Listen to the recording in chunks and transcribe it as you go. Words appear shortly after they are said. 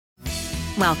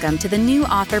Welcome to the New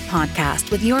Author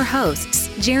Podcast with your hosts,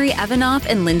 Jerry Evanoff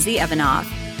and Lindsay Evanoff.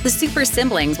 The super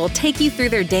siblings will take you through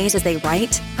their days as they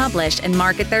write, publish, and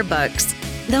market their books.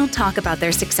 They'll talk about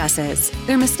their successes,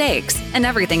 their mistakes, and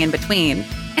everything in between.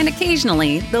 And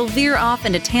occasionally, they'll veer off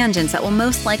into tangents that will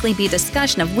most likely be a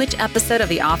discussion of which episode of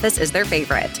The Office is their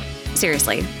favorite.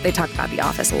 Seriously, they talk about The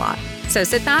Office a lot. So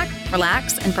sit back,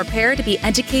 relax, and prepare to be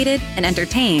educated and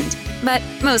entertained, but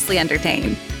mostly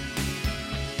entertained.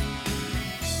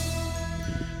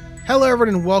 Hello,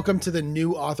 everyone, and welcome to the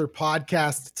New Author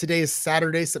Podcast. Today is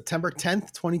Saturday, September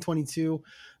 10th, 2022.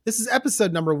 This is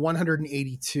episode number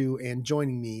 182, and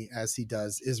joining me, as he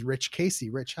does, is Rich Kacy.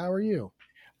 Rich, how are you?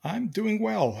 I'm doing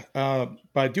well, but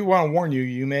I do want to warn you,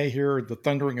 you may hear the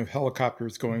thundering of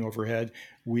helicopters going overhead.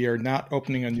 We are not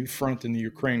opening a new front in the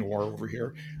Ukraine war over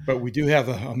here, but we do have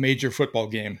a major football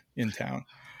game in town.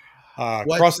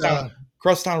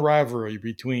 Crosstown rivalry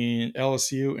between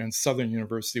LSU and Southern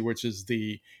University, which is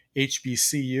the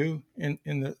HBCU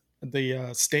in the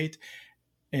state,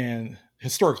 and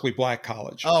historically black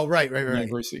college. Oh, right.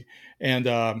 University.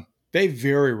 And they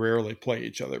very rarely play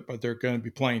each other, but they're going to be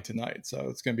playing tonight. So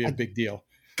it's going to be a big deal.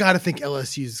 Got to think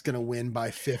LSU is going to win by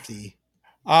 50.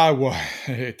 Well,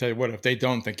 I tell you what, if they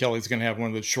don't, then Kelly's going to have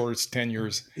one of the shortest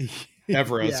tenures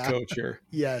ever as coach here.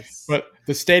 Yes. But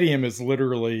the stadium is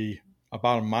literally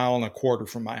about 1.25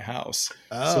 miles from my house.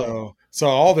 Oh. So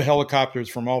all the helicopters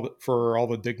for all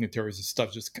the dignitaries and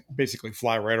stuff just basically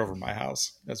fly right over my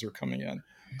house as they're coming in.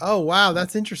 Oh, wow.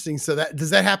 That's interesting. So does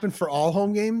that happen for all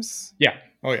home games? Yeah.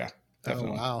 Oh, yeah.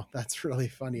 Definitely. Oh, wow. That's really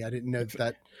funny. I didn't know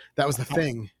that was the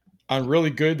thing. On really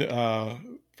good,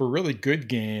 for really good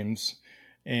games,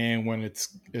 and when it's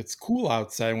cool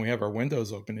outside and we have our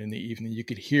windows open in the evening, you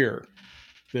could hear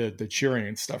the cheering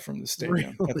and stuff from the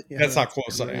stadium. Really? That's how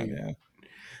close I am. Yeah.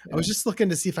 I was just looking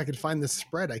to see if I could find the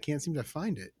spread. I can't seem to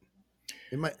find it.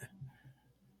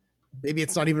 Maybe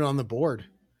it's not even on the board.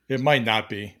 It might not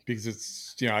be because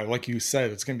it's, like you said,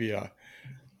 it's going to be a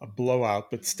blowout,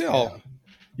 but still,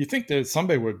 you think that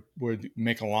somebody would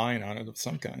make a line on it of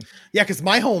some kind. Yeah, because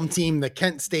my home team, the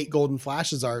Kent State Golden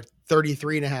Flashes, are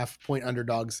 33.5 point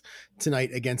underdogs tonight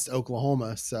against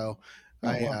Oklahoma. So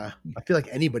I feel like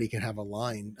anybody can have a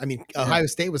line. I mean, Ohio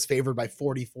State was favored by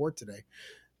 44 today.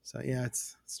 So, yeah,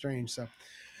 it's strange. So,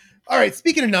 all right,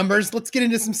 speaking of numbers, let's get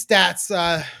into some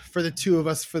stats for the two of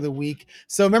us for the week.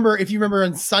 So if you remember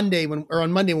on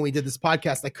Monday when we did this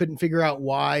podcast, I couldn't figure out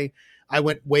why I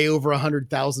went way over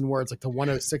 100,000 words, like to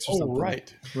 106 or something.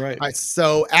 Right. All right,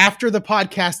 so after the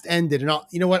podcast ended, and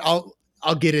I'll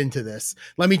get into this.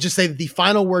 Let me just say that the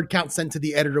final word count sent to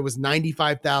the editor was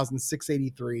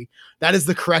 95,683. That is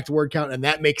the correct word count, and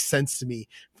that makes sense to me.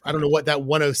 I don't know what that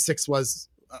 106 was.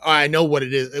 I know what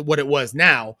it was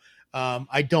now.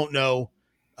 I don't know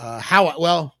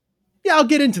how. I'll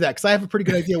get into that because I have a pretty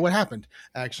good idea what happened,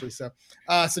 actually. So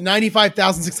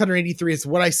 95,683 is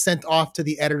what I sent off to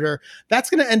the editor. That's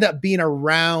going to end up being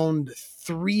around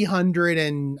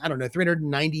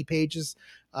 390 pages.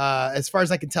 As far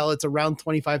as I can tell, it's around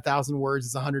 25,000 words.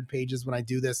 It's 100 pages when I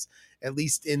do this, at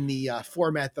least in the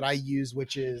format that I use,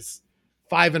 which is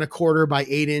 5 1/4 by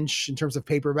 8 inch in terms of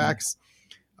paperbacks.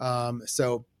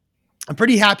 So I'm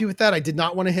pretty happy with that. I did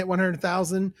not want to hit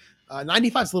 100,000.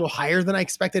 95 is a little higher than I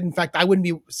expected. In fact, I wouldn't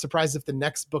be surprised if the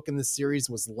next book in this series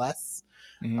was less.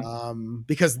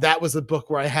 Because that was a book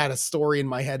where I had a story in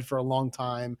my head for a long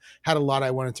time, had a lot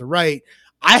I wanted to write.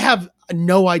 I have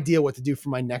no idea what to do for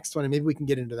my next one, and maybe we can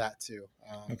get into that too.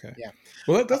 Okay. Yeah.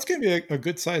 Well, that's going to be a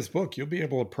good sized book. You'll be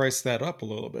able to price that up a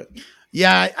little bit.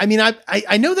 Yeah. I mean,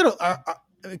 I know that,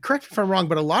 correct me if I'm wrong,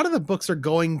 but a lot of the books are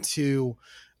going to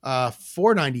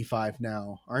 $4.95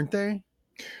 now, aren't they?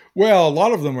 Well, a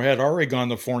lot of them had already gone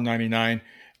to $4.99,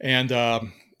 and I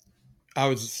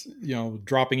was,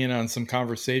 dropping in on some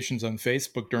conversations on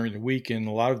Facebook during the week, and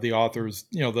a lot of the authors,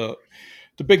 the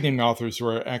big name authors who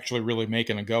are actually really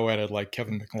making a go at it, like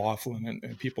Kevin McLaughlin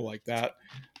and people like that,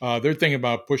 they're thinking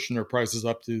about pushing their prices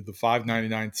up to the $5.99,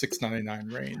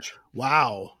 $6.99 range.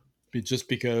 Wow. Just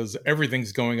because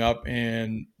everything's going up,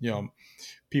 and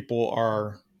people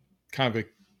are kind of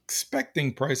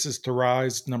expecting prices to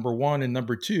rise, number one, and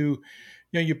number two,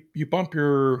 you bump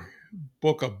your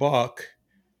book $1,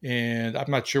 and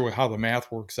I'm not sure how the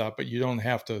math works out, but you don't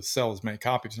have to sell as many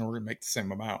copies in order to make the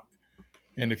same amount.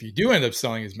 And if you do end up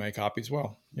selling as many copies,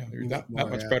 you're not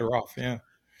much better off. Yeah.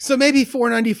 So maybe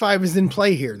 $4.95 is in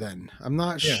play here then. I'm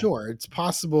not sure. It's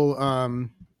possible.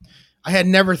 I had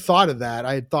never thought of that.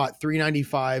 I had thought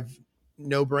 $3.95,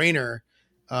 no brainer.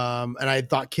 And I had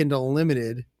thought Kindle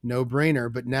Unlimited, no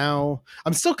brainer. But now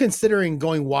I'm still considering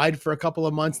going wide for a couple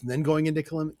of months and then going into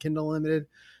Kindle Unlimited.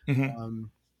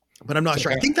 but I'm not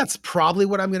sure. I Okay. think that's probably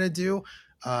what I'm going to do.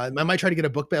 I might try to get a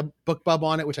book bub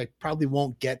on it, which I probably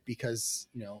won't get because,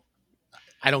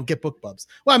 I don't get book bubs.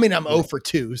 Well, I mean, I'm 0 for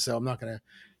 2, so I'm not going to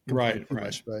complain too Right.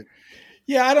 much, but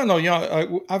Yeah, I don't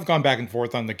know. I've gone back and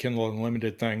forth on the Kindle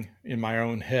Unlimited thing in my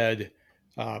own head.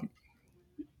 Um,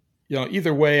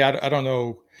 either way, I don't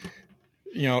know.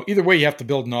 Either way, you have to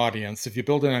build an audience. If you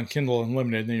build it on Kindle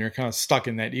Unlimited, then you're kind of stuck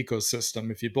in that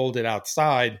ecosystem. If you build it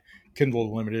outside Kindle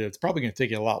Unlimited, it's probably going to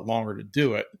take you a lot longer to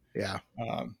do it. yeah.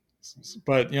 Um,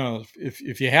 but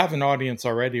if you have an audience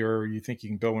already, or you think you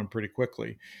can build one pretty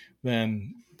quickly,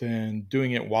 then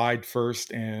doing it wide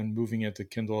first and moving it to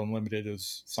Kindle Unlimited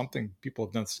is something people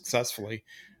have done successfully.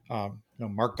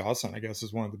 Mark Dawson, I guess,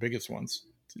 is one of the biggest ones.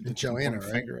 And Joanna,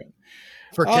 right? Finger at.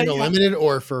 For Kindle Yeah. Limited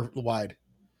or for wide?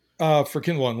 For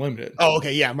Kindle Unlimited. Oh,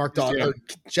 okay. Yeah. Mark Dawson.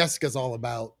 Yeah. Jessica's all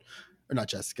about, or not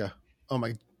Jessica. Oh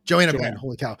my, Joanna Penn.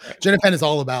 Holy cow. Right. Joanna Penn is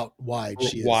all about wide.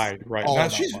 She wide, is right. all Now,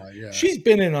 about wide. Yeah. she's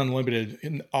been in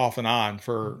Unlimited off and on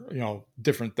for,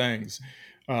 different things.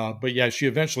 But yeah, she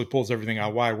eventually pulls everything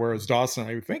out wide. Whereas Dawson,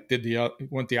 I think,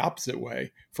 went the opposite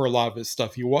way for a lot of his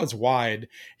stuff. He was wide.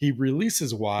 He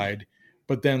releases wide,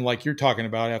 but then, like you're talking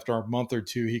about, after a month or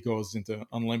two, he goes into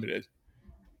Unlimited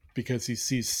because he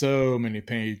sees so many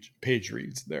page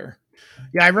reads there.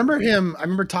 Yeah, I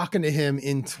remember talking to him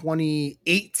in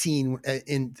 2018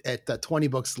 at 20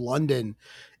 Books London,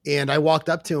 and I walked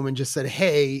up to him and just said,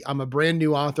 "Hey, I'm a brand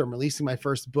new author. I'm releasing my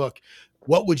first book.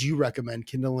 What would you recommend,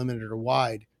 Kindle Unlimited or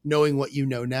wide, knowing what you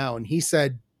know now?" And he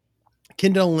said,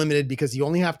 "Kindle Unlimited, because you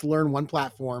only have to learn one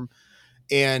platform,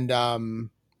 and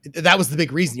that was the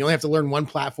big reason. You only have to learn one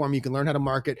platform. You can learn how to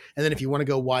market, and then if you want to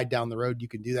go wide down the road, you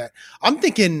can do that." I'm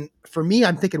thinking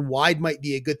wide might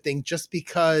be a good thing, just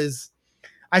because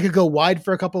I could go wide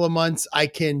for a couple of months. I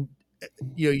can,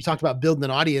 you talked about building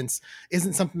an audience,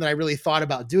 isn't something that I really thought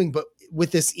about doing, but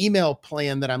with this email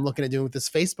plan that I'm looking at doing, with this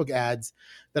Facebook ads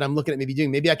that I'm looking at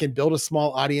maybe I can build a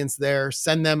small audience there,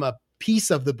 send them a piece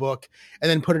of the book, and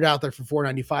then put it out there for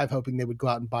 $4.95, hoping they would go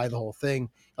out and buy the whole thing,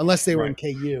 unless they were in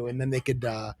KU, and then they could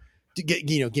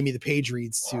give me the page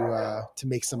reads to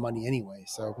make some money anyway.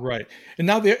 So right. And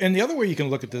now the other way you can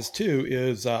look at this too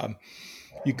is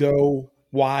you go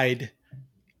wide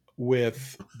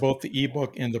with both the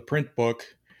ebook and the print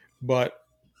book, but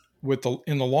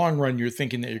in the long run, you're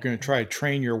thinking that you're going to try to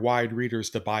train your wide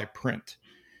readers to buy print,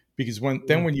 because when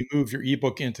you move your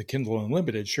ebook into Kindle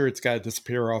Unlimited, sure, it's got to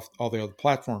disappear off all the other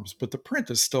platforms, but the print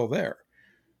is still there.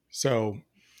 So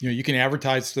you can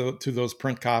advertise to those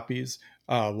print copies.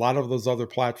 A lot of those other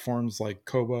platforms like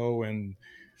Kobo and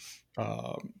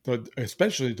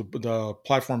especially the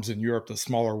platforms in Europe, the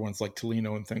smaller ones like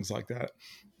Tolino and things like that,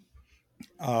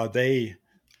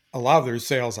 a lot of their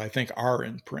sales, I think, are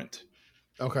in print.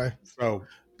 okay. So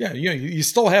yeah, you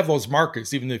still have those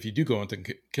markets, even if you do go into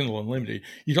Kindle Unlimited.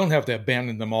 You don't have to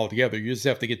abandon them altogether. You just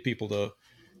have to get people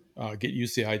to get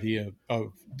used to the idea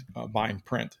of buying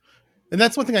print. And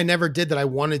that's one thing I never did that I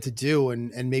wanted to do.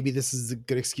 And maybe this is a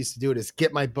good excuse to do it, is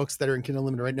get my books that are in Kindle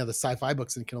Unlimited right now, the sci-fi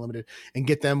books in Kindle Unlimited, and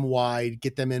get them wide,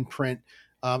 get them in print.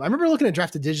 I remember looking at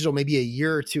Drafted Digital maybe a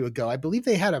year or two ago. I believe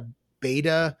they had a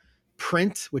beta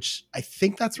print, which I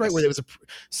think that's right. Yes. Where there was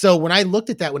so when I looked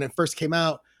at that, when it first came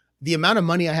out, the amount of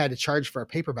money I had to charge for a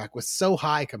paperback was so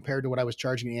high compared to what I was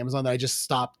charging at Amazon that I just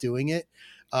stopped doing it.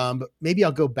 But maybe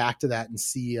I'll go back to that and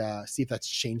see if that's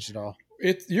changed at all.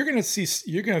 You're going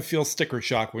to feel sticker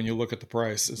shock when you look at the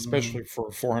price, especially for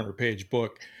a 400-page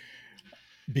book,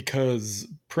 because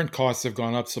print costs have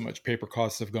gone up so much, paper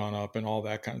costs have gone up, and all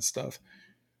that kind of stuff.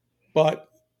 But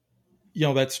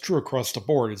that's true across the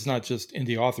board. It's not just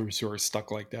indie authors who are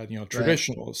stuck like that.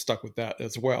 Traditional is stuck with that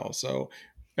as well. So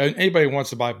anybody who wants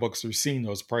to buy books are seeing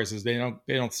those prices. They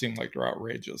don't seem like they're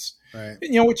outrageous. Right.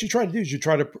 And what you try to do is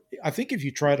I think if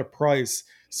you try to price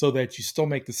so that you still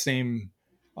make the same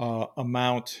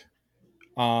amount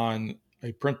on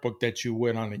a print book that you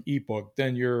would on an ebook,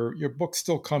 then your books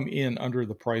still come in under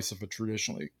the price of a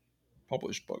traditionally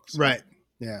published book. So, right.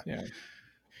 Yeah. Yeah.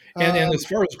 And as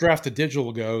far as Drafted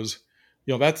Digital goes,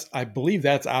 I believe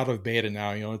that's out of beta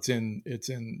now. It's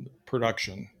in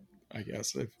production, I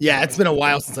guess. It's been a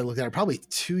while since I looked at it. Probably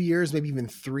 2 years, maybe even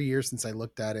 3 years since I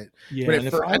looked at it. Yeah.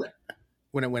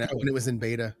 When it was in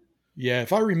beta. Yeah,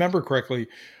 if I remember correctly,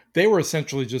 they were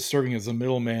essentially just serving as a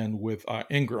middleman with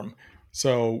Ingram.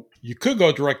 So you could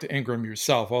go direct to Ingram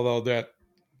yourself, although that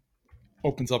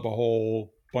opens up a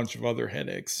whole bunch of other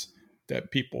headaches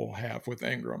that people have with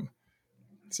Ingram.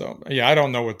 So, yeah, I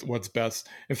don't know what's best.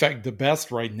 In fact, the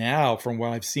best right now, from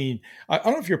what I've seen, I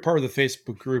don't know if you're part of the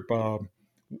Facebook group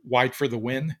Wide for the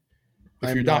Win.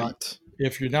 If you're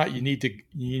not, you need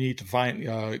to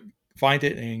find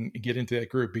it and get into that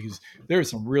group, because there's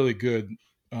some really good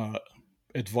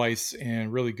advice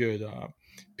and really good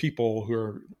people who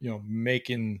are,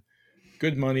 making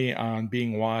good money on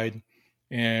being wide,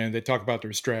 and they talk about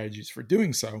their strategies for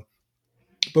doing so.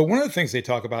 But one of the things they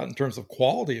talk about in terms of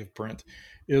quality of print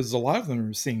is a lot of them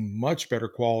are seeing much better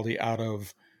quality out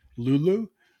of Lulu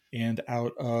and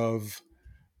out of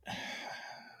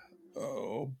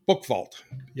Book Vault.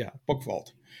 Yeah, Book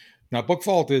Vault. Now, Book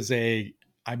Vault is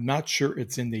I'm not sure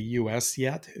it's in the US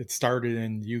yet. It started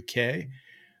in the UK,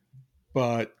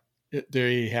 but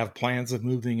they have plans of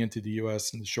moving into the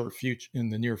US in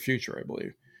the near future, I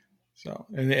believe. So,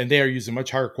 and they are using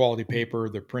much higher quality paper.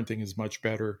 Their printing is much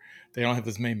better. They don't have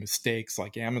as many mistakes.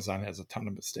 Like Amazon has a ton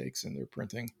of mistakes in their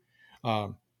printing.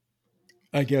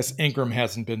 I guess Ingram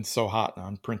hasn't been so hot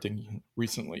on printing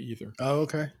recently either. Oh,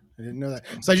 okay. I didn't know that.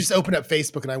 So I just opened up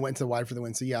Facebook and I went to Wide for the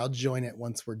Win. So yeah, I'll join it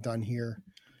once we're done here.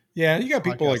 Yeah, you got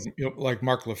people like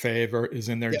Mark Lefebvre is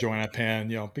in there, Joanna Penn,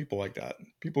 people like that.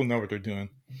 People know what they're doing.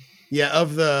 Yeah,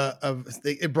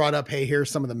 it brought up, hey,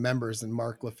 here's some of the members, and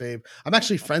Mark Lefebvre. I'm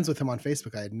actually friends with him on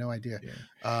Facebook. I had no idea.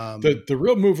 Yeah. The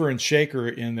real mover and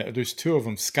shaker there's two of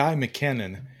them. Skye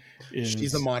McKinnon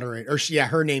she's the moderator.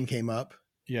 Her name came up.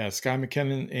 Yeah, Skye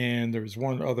McKinnon, and there's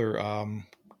one other.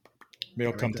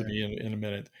 They'll come to me in a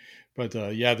minute, but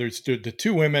there's the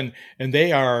two women, and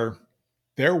they're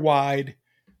wide.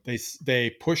 They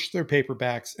push their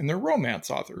paperbacks, and they're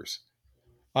romance authors.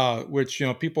 Which,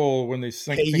 people, when they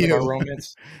think about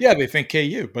romance, they think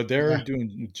KU, but they're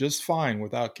doing just fine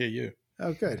without KU.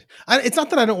 Oh, good. It's not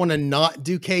that I don't want to not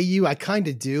do KU. I kind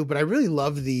of do, but I really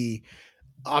love the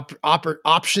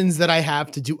options that I have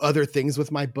to do other things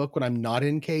with my book when I'm not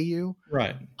in KU.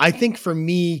 Right. I think for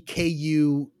me,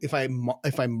 KU, if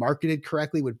I marketed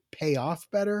correctly, would pay off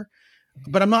better.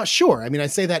 But I'm not sure. I mean, I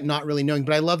say that not really knowing,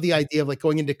 but I love the idea of like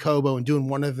going into Kobo and doing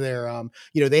one of their,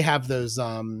 they have those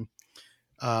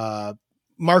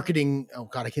marketing. Oh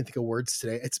God, I can't think of words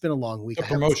today. It's been a long week.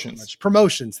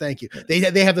 Promotions. Thank you.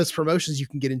 They have those promotions you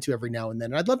can get into every now and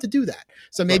then. And I'd love to do that.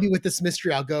 So maybe with this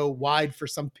mystery, I'll go wide for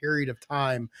some period of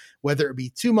time, whether it be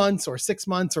 2 months or 6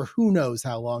 months or who knows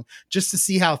how long, just to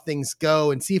see how things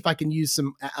go and see if I can use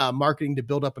some marketing to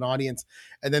build up an audience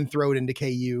and then throw it into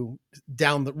KU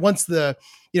once the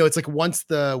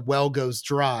well goes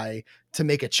dry, to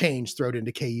make a change, throw it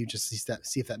into KU, just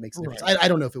see if that makes a difference. I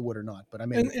don't know if it would or not, but I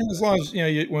mean, and as long as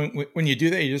when you do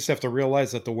that, you just have to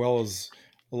realize that the well is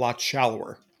a lot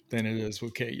shallower than it is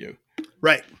with KU.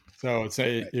 Right. So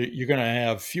you're going to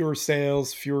have fewer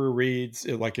sales, fewer reads.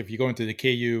 Like if you go into the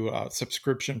KU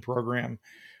subscription program,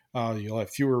 you'll have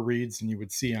fewer reads than you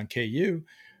would see on KU.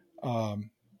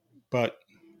 But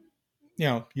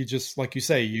you just, like you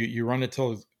say, you run it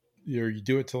till you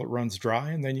do it till it runs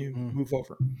dry, and then you move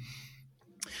over.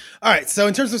 All right. So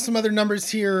in terms of some other numbers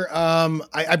here,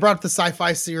 I brought up the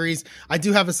sci-fi series. I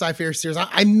do have a sci-fi series.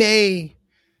 I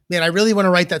really want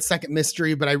to write that second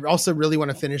mystery, but I also really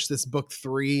want to finish this book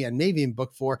 3 and maybe in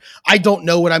book 4. I don't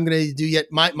know what I'm going to do yet.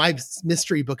 My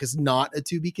mystery book is not a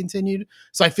to be continued.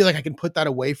 So I feel like I can put that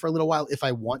away for a little while if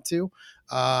I want to.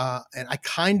 And I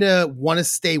kind of want to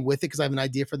stay with it because I have an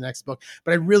idea for the next book,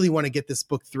 but I really want to get this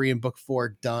book 3 and book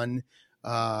 4 done.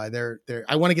 I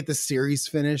want to get the series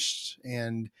finished,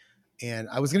 and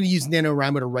I was going to use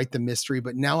NaNoWriMo to write the mystery,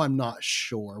 but now I'm not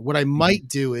sure. What I might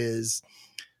do is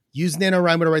use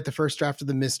NaNoWriMo to write the first draft of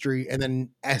the mystery, and then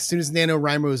as soon as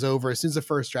NaNoWriMo is over, as soon as the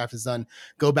first draft is done,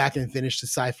 go back and finish the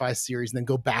sci-fi series, and then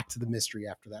go back to the mystery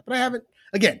after that. But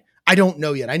I don't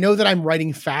know yet. I know that I'm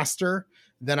writing faster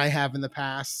than I have in the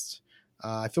past.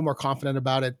 I feel more confident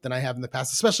about it than I have in the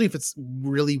past, especially if it's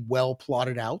really well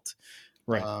plotted out.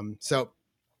 Right. So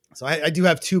I do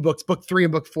have 2 books, book 3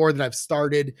 and book 4, that I've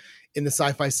started in the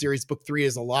sci-fi series. Book 3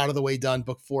 is a lot of the way done.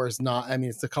 Book 4 is not. I mean,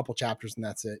 it's a couple chapters and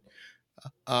that's it.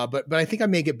 But I think I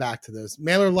may get back to those.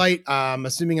 Mailer Lite,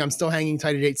 assuming I'm still hanging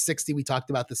tight at 860. We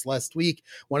talked about this last week.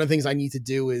 One of the things I need to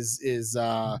do is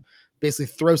basically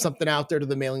throw something out there to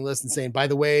the mailing list and saying, by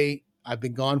the way, I've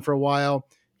been gone for a while.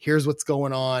 Here's what's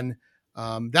going on.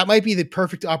 That might be the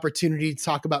perfect opportunity to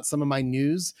talk about some of my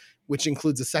news, which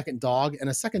includes a second dog, and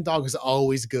a second dog is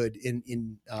always good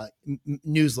in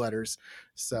newsletters.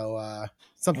 So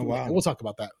something like that. We'll talk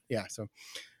about that. Yeah. So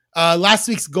last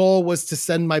week's goal was to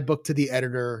send my book to the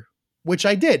editor, which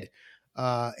I did.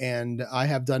 And I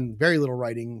have done very little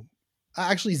writing,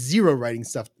 actually 0 writing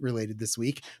stuff related this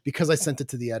week, because I sent it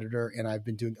to the editor and I've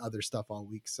been doing other stuff all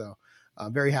week. So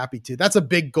I'm very happy to. That's a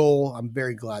big goal. I'm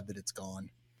very glad that it's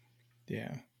gone.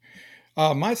 Yeah.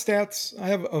 My stats, I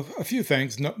have a few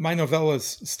things. My novella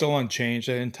is still unchanged.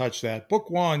 I didn't touch that. Book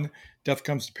 1 Death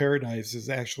Comes to Paradise is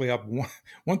actually up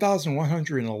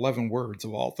 1,111 words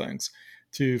of all things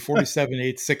to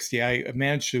 47,860. I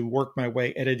managed to work my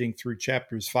way editing through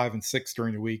chapters 5 and 6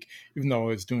 during the week, even though I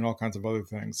was doing all kinds of other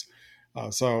things.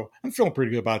 So I'm feeling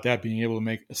pretty good about that, being able to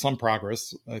make some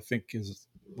progress. I think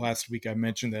last week I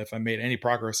mentioned that if I made any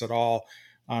progress at all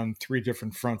on 3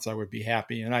 different fronts, I would be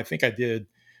happy. And I think I did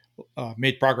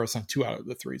made progress on 2 out of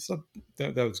the 3. So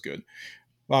that was good.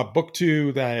 Book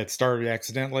 2 that I had started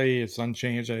accidentally, it's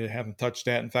unchanged. I haven't touched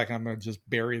that. In fact, I'm going to just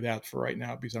bury that for right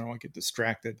now because I don't want to get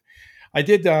distracted. I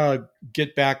did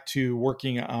get back to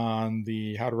working on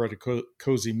the How to Write a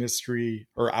Cozy Mystery,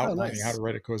 or outlining How to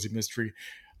Write a Cozy Mystery,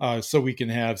 so we can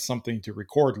have something to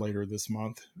record later this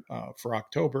month for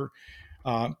October.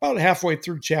 About halfway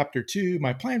through chapter 2.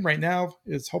 My plan right now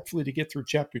is hopefully to get through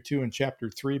chapter 2 and chapter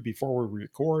 3 before we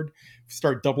record.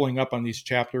 Start doubling up on these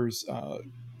chapters,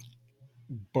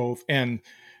 both do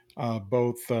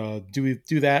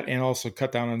that and also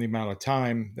cut down on the amount of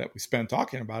time that we spend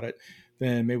talking about it.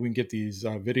 Then maybe we can get these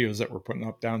videos that we're putting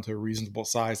up down to a reasonable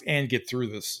size and get through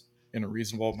this in a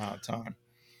reasonable amount of time.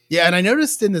 Yeah, and I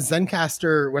noticed in the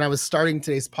Zencastr when I was starting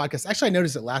today's podcast, actually I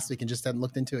noticed it last week and just hadn't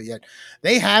looked into it yet.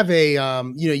 They have a,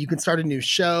 you can start a new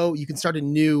show, you can start a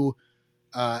new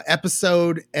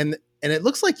episode, and it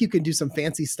looks like you can do some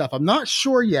fancy stuff. I'm not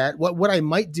sure yet. What I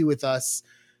might do with us,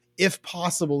 if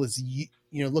possible, is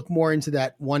look more into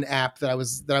that one app that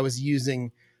I was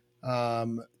using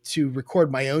to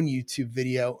record my own YouTube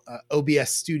video,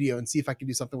 OBS Studio, and see if I can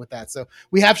do something with that. So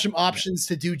we have some options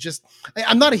to do.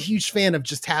 I'm not a huge fan of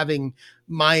just having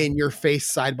my and your face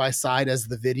side by side as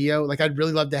the video. Like, I'd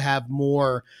really love to have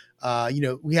more,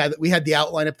 we had the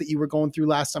outline up that you were going through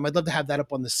last time. I'd love to have that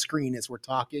up on the screen as we're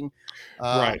talking.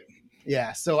 Right.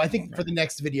 Yeah. So I think for the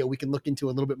next video, we can look into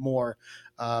a little bit more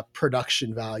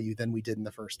production value than we did in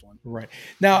the first one. Right.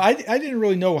 Now, I didn't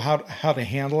really know how to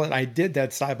handle it. I did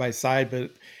that side by side,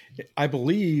 but I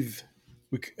believe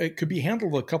it could be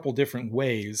handled a couple different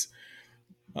ways.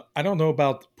 I don't know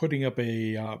about putting up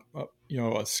a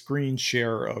screen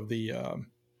share of the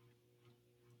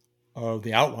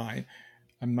outline.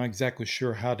 I'm not exactly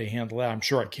sure how to handle that. I'm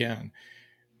sure I can.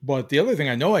 But the other thing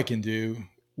I know I can do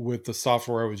with the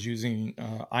software I was using,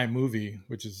 iMovie,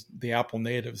 which is the Apple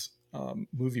native's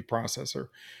movie processor,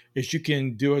 is you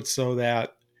can do it so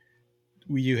that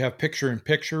you have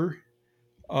picture-in-picture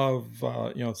of,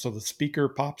 so the speaker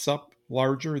pops up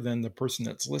larger than the person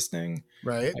that's listening.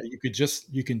 Right.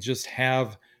 You can just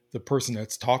have the person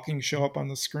that's talking show up on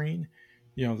the screen.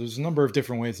 There's a number of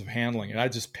different ways of handling it. I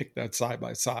just picked that side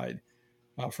by side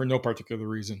for no particular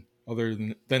reason other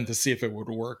than to see if it would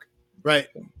work. Right.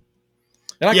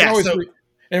 And I can always,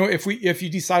 if you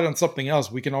decide on something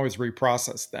else, we can always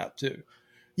reprocess that too.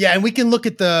 Yeah. And we can look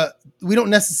at we don't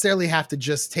necessarily have to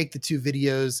just take the 2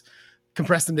 videos,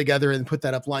 compress them together and put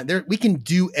that up line there. We can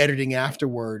do editing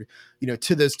afterward,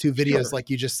 to those 2 videos, sure, like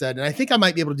you just said. And I think I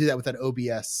might be able to do that with that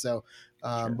OBS. So,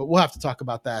 sure, but we'll have to talk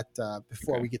about that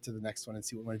before we get to the next one and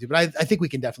see what we want to do. But I think we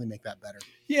can definitely make that better.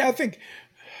 Yeah. I think,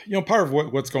 part of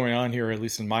what's going on here, at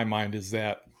least in my mind, is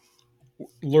that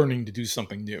learning to do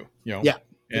something new, Yeah.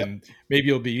 And maybe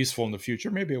it'll be useful in the future.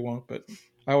 Maybe it won't, but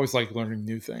I always like learning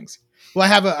new things. Well,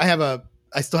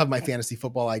 I still have my fantasy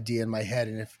football idea in my head.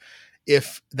 And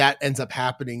if that ends up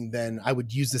happening, then I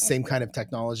would use the same kind of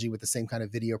technology with the same kind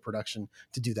of video production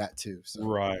to do that too. So,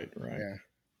 right.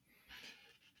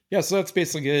 Yeah. So that's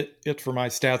basically it for my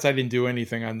stats. I didn't do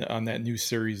anything on that new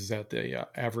series, the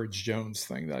Average Jones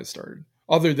thing that I started,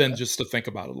 other than just to think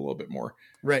about it a little bit more.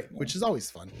 Right. Which is always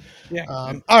fun. Yeah.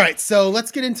 All right. So let's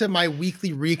get into my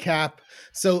weekly recap.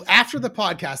 So after the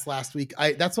podcast last week,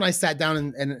 that's when I sat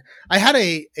down and I had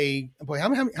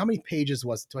how many pages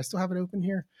was it? Do I still have it open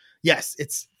here? Yes.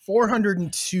 It's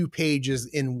 402 pages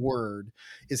in Word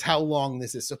is how long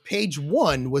this is. So page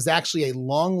 1 was actually a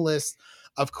long list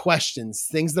of questions,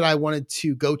 things that I wanted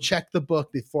to go check the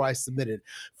book before I submitted.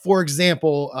 For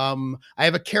example, I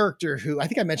have a character who, I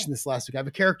think I mentioned this last week. I have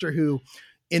a character who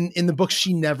in the book,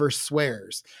 she never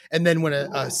swears. And then when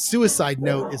a suicide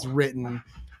note is written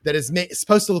that is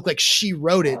supposed to look like she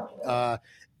wrote it,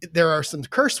 there are some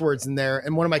curse words in there.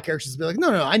 And one of my characters will be like,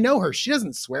 no, I know her. She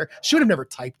doesn't swear. She would have never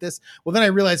typed this. Well, then I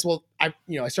realized, I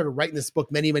started writing this book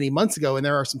many, many months ago. And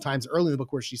there are some times early in the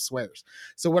book where she swears.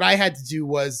 So what I had to do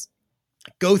was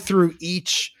go through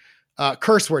each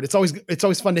curse word. It's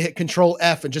always fun to hit Control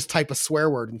F and just type a swear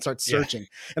word and start searching.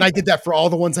 Yeah. And I did that for all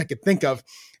the ones I could think of.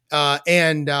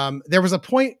 And there was a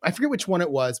point, I forget which one it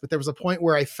was, but there was a point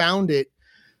where I found it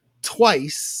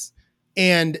twice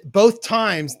And both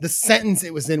times the sentence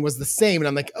it was in was the same. And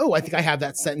I'm like, oh, I think I have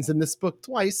that sentence in this book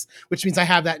twice, which means I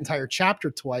have that entire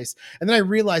chapter twice. And then I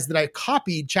realized that I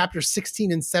copied chapter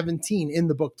 16 and 17 in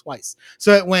the book twice.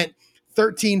 So it went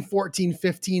 13, 14,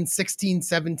 15, 16,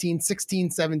 17,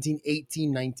 16, 17,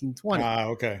 18, 19, 20.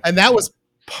 Okay. And that was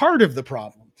part of the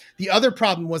problem. The other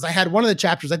problem was I had one of the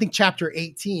chapters, I think chapter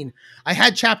 18. I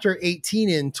had chapter 18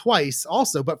 in twice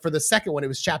also, but for the second one, it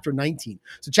was chapter 19.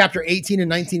 So chapter 18 and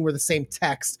 19 were the same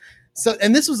text. So,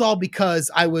 and this was all because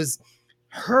I was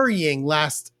hurrying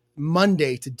last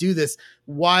Monday to do this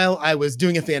while I was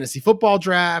doing a fantasy football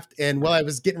draft and while I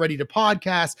was getting ready to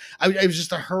podcast. It was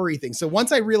just a hurry thing. So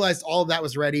once I realized all of that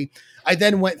was ready, I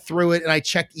then went through it and I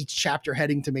checked each chapter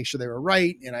heading to make sure they were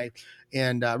right.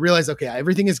 And I realized, okay,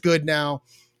 everything is good now.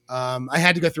 I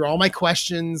had to go through all my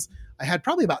questions. I had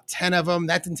probably about 10 of them.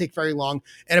 That didn't take very long.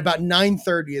 And about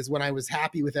 9:30 is when I was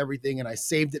happy with everything. And I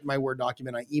saved it in my Word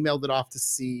document. I emailed it off to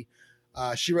C.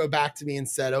 She wrote back to me and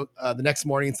said, the next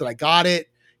morning and said, I got it.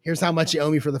 Here's how much you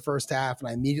owe me for the first half. And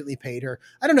I immediately paid her.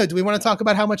 I don't know. Do we want to talk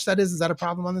about how much that is? Is that a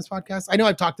problem on this podcast? I know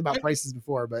I've talked about prices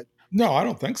before, but. No, I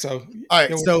don't think so. All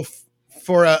right. So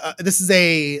for this is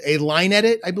a line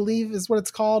edit, I believe is what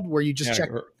it's called, where you just check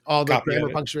all the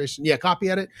grammar, punctuation. Yeah. Copy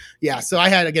edit. Yeah. So I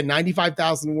had, again,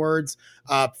 95,000 words.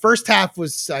 First half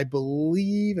was, I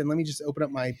believe, and let me just open up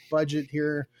my budget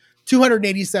here.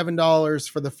 $287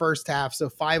 for the first half. So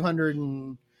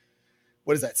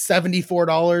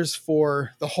 $74 for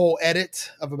the whole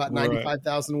edit of about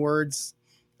 95,000 words.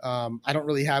 I don't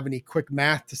really have any quick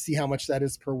math to see how much that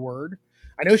is per word.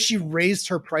 I know she raised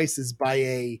her prices by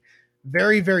a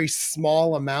very, very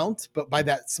small amount, but by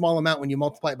that small amount, when you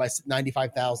multiply it by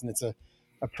 95,000, it's a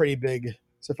pretty big.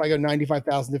 So if I go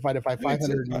 95,000 divided by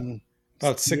 500,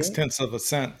 about 0.6 of a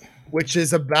cent, which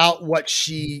is about what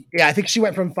I think she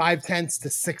went from 0.5 to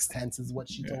 0.6 is what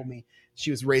she told me.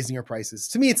 She was raising her prices.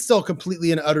 To me, it's still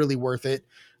completely and utterly worth it.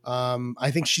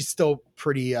 I think she's still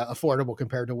pretty affordable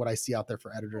compared to what I see out there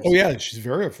for editors. Oh yeah, she's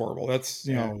very affordable. That's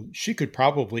she could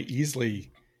probably easily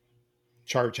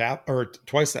charge half or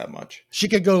twice that much. She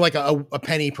could go like a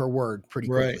penny per word pretty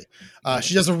quickly.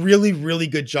 She does a really, really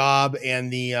good job,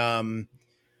 and the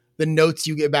notes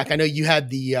you get back. I know you had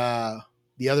the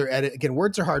other edit. Again,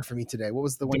 words are hard for me today. What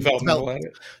was the one? Developmental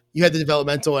edit. You had the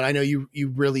developmental, and I know you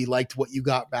really liked what you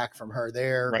got back from her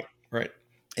there. Right.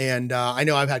 And I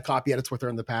know I've had copy edits with her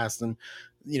in the past, and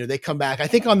they come back. I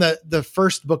think on the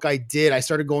first book I did, I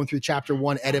started going through chapter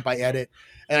 1 edit by edit,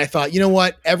 and I thought, you know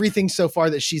what, everything so far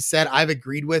that she said I've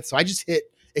agreed with, so I just hit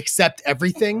accept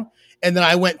everything, and then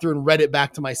I went through and read it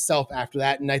back to myself after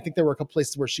that, and I think there were a couple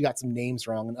places where she got some names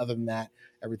wrong, and other than that,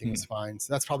 everything was fine.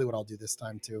 So that's probably what I'll do this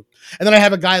time too. And then I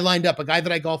have a guy lined up, a guy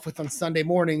that I golf with on Sunday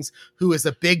mornings, who is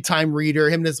a big time reader.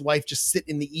 Him and his wife just sit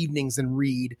in the evenings and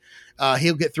read.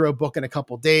 He'll get through a book in a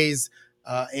couple days.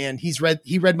 And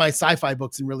he read my sci-fi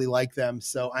books and really liked them.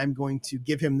 So I'm going to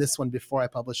give him this one before I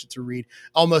publish it to read,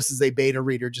 almost as a beta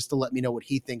reader, just to let me know what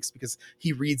he thinks, because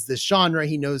he reads this genre.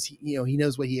 He knows, he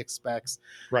knows what he expects.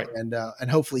 Right. And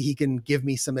hopefully he can give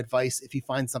me some advice if he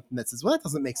finds something that says, well, that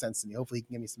doesn't make sense to me. Hopefully he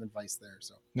can give me some advice there.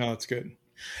 So no, that's good.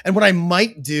 And what I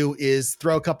might do is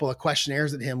throw a couple of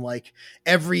questionnaires at him, like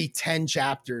every 10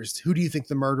 chapters, who do you think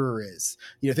the murderer is?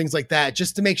 Things like that,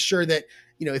 just to make sure that,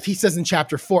 if he says in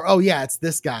chapter 4, oh yeah, it's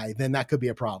this guy, then that could be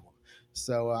a problem.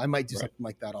 So I might do something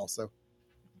like that also.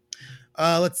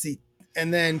 Let's see.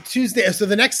 And then Tuesday. So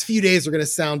the next few days are going to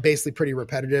sound basically pretty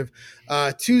repetitive.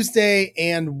 Tuesday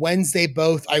and Wednesday,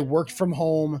 both, I worked from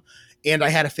home, and I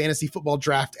had a fantasy football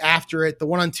draft after it. The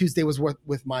one on Tuesday was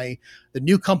with the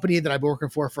new company that I've been working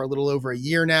for a little over a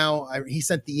year now. He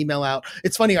sent the email out.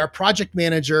 It's funny. Our project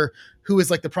manager, who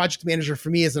is like the project manager for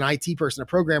me as an IT person, a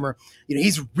programmer,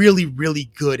 he's really,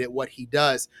 really good at what he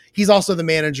does. He's also the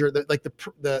manager,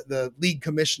 the league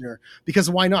commissioner, because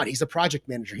why not? He's a project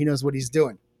manager. He knows what he's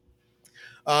doing.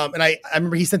 And I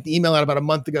remember he sent the email out about a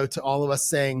month ago to all of us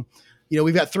saying,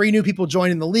 we've got 3 new people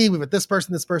joining the league. We've got this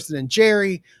person, and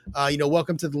Jerry,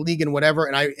 welcome to the league and whatever.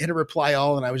 And I hit a reply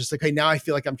all, and I was just like, hey, now I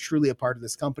feel like I'm truly a part of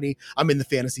this company. I'm in the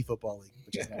fantasy football league,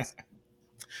 which is nice.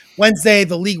 Wednesday,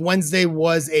 the league Wednesday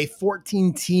was a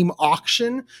 14-team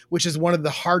auction, which is one of the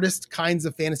hardest kinds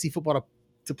of fantasy football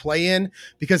to play in,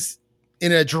 because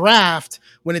in a draft,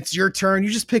 when it's your turn, you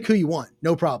just pick who you want.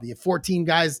 No problem. You have 14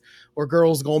 guys or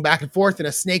girls going back and forth in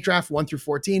a snake draft, 1 through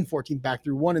 14, 14 back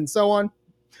through 1, and so on.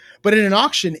 But in an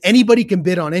auction, anybody can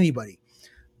bid on anybody.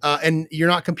 And you're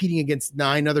not competing against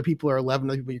 9 other people or 11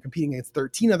 other people. You're competing against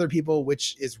 13 other people,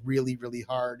 which is really, really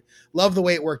hard. Love the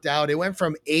way it worked out. It went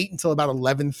from 8 until about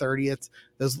 11:30.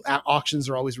 Those auctions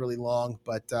are always really long,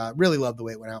 but really love the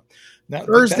way it went out. Now,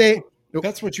 Thursday.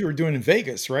 That's what you were doing in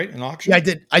Vegas, right? An auction?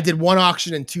 Yeah, I did one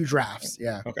auction and 2 drafts.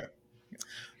 Yeah. Okay.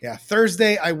 Yeah.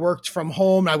 Thursday, I worked from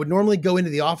home. I would normally go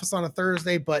into the office on a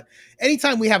Thursday, but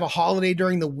anytime we have a holiday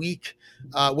during the week,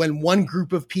 when one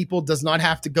group of people does not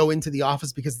have to go into the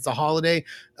office because it's a holiday,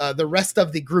 the rest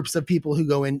of the groups of people who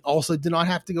go in also do not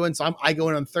have to go in. So I go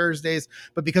in on Thursdays,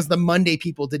 but because the Monday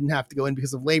people didn't have to go in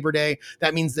because of Labor Day,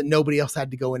 that means that nobody else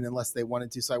had to go in unless they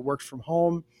wanted to. So I worked from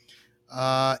home.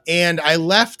 And I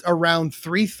left around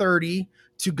 3:30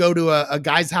 to go to a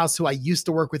guy's house who I used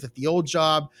to work with at the old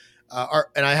job.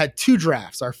 And I had 2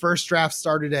 drafts. Our first draft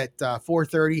started at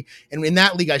 4:30. And in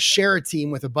that league, I share a team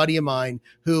with a buddy of mine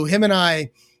who him and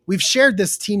we've shared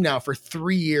this team now for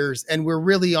 3 years, and we're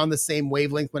really on the same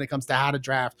wavelength when it comes to how to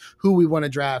draft, who we want to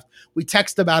draft. We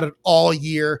text about it all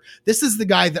year. This is the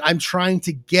guy that I'm trying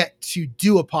to get to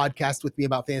do a podcast with me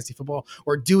about fantasy football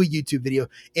or do a YouTube video.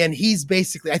 And he's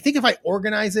basically, I think if I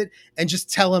organize it and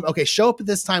just tell him, okay, show up at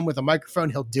this time with a microphone,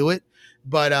 he'll do it.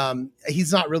 But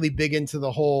he's not really big into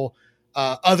the whole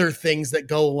other things that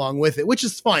go along with it, which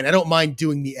is fine. I don't mind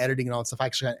doing the editing and all that stuff. I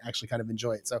actually kind of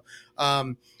enjoy it. So,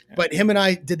 but him and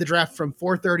I did the draft from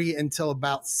 4:30 until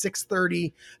about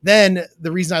 6:30. Then the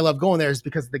reason I love going there is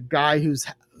because the guy whose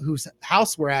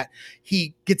house we're at,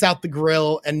 he gets out the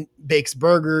grill and bakes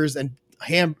burgers and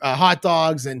hot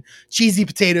dogs and cheesy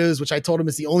potatoes, which I told him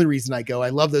is the only reason I go. I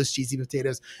love those cheesy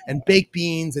potatoes and baked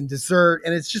beans and dessert.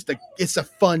 And it's a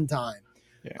fun time.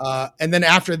 Yeah. And then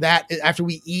after that, after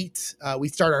we eat, we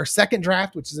start our second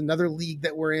draft, which is another league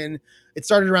that we're in. It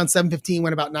started around 7:15,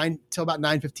 went about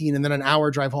 9:15, and then an hour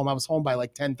drive home. I was home by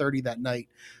like 10:30 that night.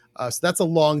 So that's a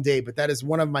long day, but that is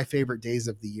one of my favorite days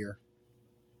of the year.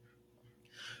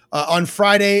 On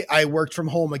Friday, I worked from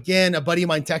home again. A buddy of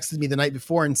mine texted me the night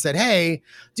before and said, "Hey,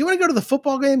 do you want to go to the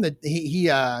football game?" That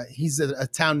he's a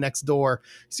town next door.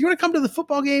 So you want to come to the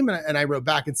football game? And I wrote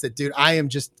back and said, "Dude, I am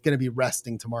just going to be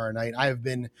resting tomorrow night. I have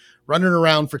been running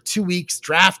around for 2 weeks,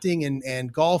 drafting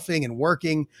and golfing and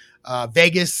working,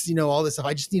 Vegas, all this stuff.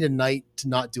 I just need a night to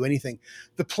not do anything."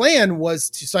 The plan was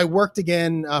so I worked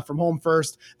again from home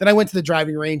first. Then I went to the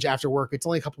driving range after work. It's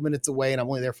only a couple minutes away, and I'm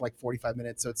only there for like 45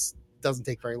 minutes, so doesn't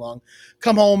take very long.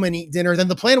 Come home and eat dinner. Then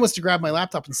the plan was to grab my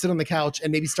laptop and sit on the couch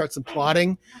and maybe start some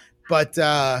plotting. But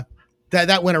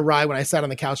that went awry when I sat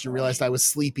on the couch and realized I was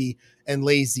sleepy and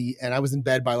lazy, and I was in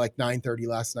bed by like 9:30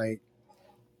 last night.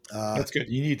 That's good.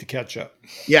 You need to catch up.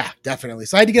 Yeah, definitely.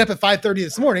 So I had to get up at 5:30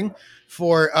 this morning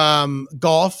for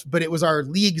golf, but it was our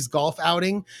league's golf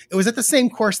outing. It was at the same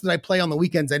course that I play on the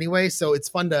weekends anyway. So it's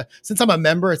fun since I'm a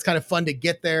member, it's kind of fun to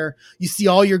get there. You see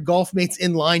all your golf mates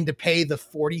in line to pay the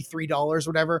 $43,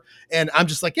 whatever. And I'm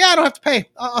just like, yeah, I don't have to pay.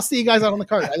 I'll see you guys out on the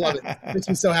cart. I love it. It makes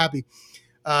me so happy.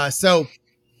 So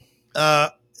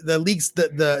the leagues,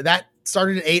 that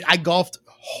started at 8. I golfed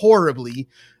horribly.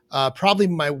 Probably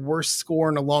my worst score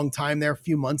in a long time there, a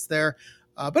few months there.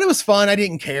 But it was fun. I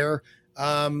didn't care.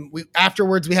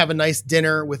 Afterwards we have a nice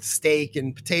dinner with steak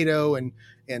and potato and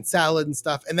salad and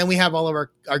stuff. And then we have all of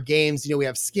our games. We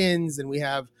have skins, and we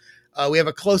have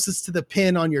a closest to the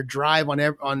pin on your drive on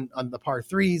the par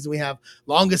 3s. We have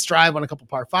longest drive on a couple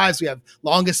par 5s. We have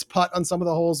longest putt on some of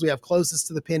the holes. We have closest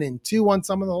to the pin in 2 on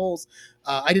some of the holes.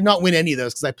 I did not win any of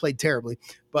those because I played terribly.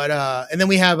 But and then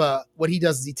we have what he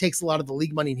does is he takes a lot of the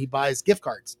league money and he buys gift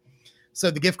cards. So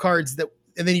the gift cards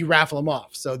and then you raffle them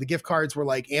off. So the gift cards were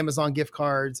like Amazon gift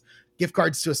cards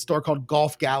to a store called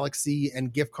Golf Galaxy,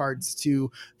 and gift cards to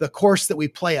the course that we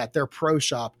play at, their pro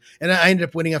shop. And I ended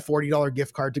up winning a $40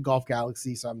 gift card to Golf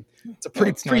Galaxy. So it's a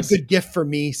pretty good gift for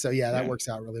me. So yeah, that works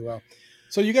out really well.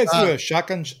 So you guys do a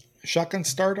shotgun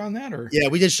start on that, or? Yeah,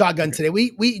 we did shotgun today.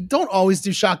 We don't always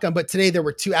do shotgun, but today there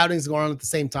were 2 outings going on at the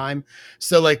same time.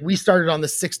 So like we started on the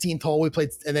 16th hole, we played,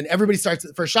 and then everybody starts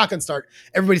for a shotgun start.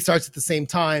 Everybody starts at the same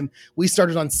time. We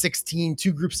started on 16,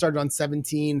 2 groups started on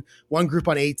 17, 1 group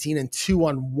on 18, and 2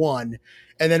 on 1.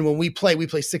 And then when we play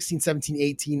 16, 17,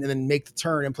 18, and then make the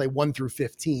turn and play 1 through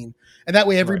 15. And that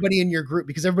way everybody in your group,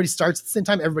 because everybody starts at the same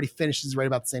time, everybody finishes right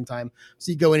about the same time.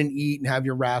 So you go in and eat and have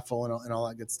your raffle and all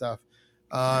that good stuff.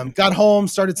 Got home,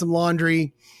 started some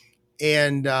laundry,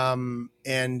 and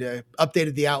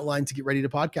updated the outline to get ready to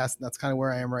podcast. And that's kind of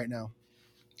where I am right now.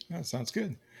 That sounds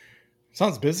good.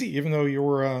 Sounds busy, even though you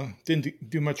were didn't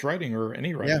do much writing or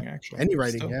any writing, actually. Any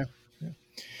writing, yeah.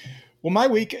 Well, my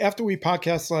week, after we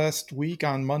podcast last week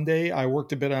on Monday, I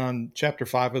worked a bit on chapter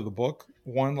 5 of the book.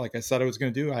 1, like I said I was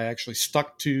going to do. I actually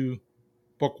stuck to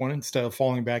book 1 instead of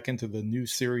falling back into the new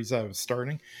series I was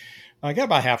starting. I got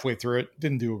about halfway through it.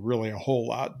 Didn't do really a whole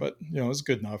lot, but it was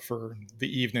good enough for the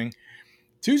evening.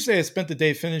 Tuesday, I spent the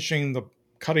day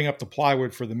cutting up the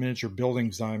plywood for the miniature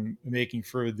buildings I'm making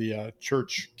for the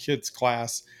church kids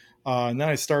class. And then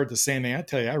I started the sanding. I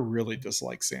tell you, I really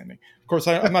dislike sanding. Of course,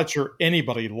 I'm not sure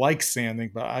anybody likes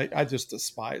sanding, but I just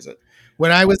despise it.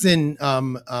 When I was in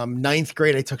ninth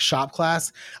grade, I took shop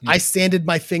class. I Mm. sanded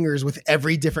my fingers with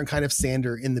every different kind of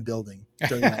sander in the building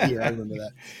during that year. I remember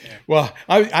that. Yeah. Well,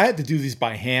 I had to do these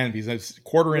by hand because it's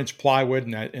 1/4 inch plywood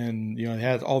and it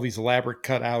had all these elaborate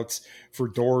cutouts for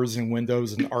doors and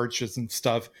windows and arches and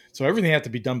stuff. So everything had to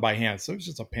be done by hand. So it was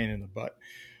just a pain in the butt.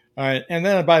 And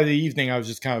then by the evening, I was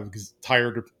just kind of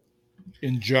tired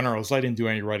in general, so I didn't do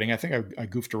any writing. I think I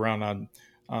goofed around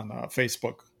on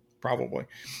Facebook probably.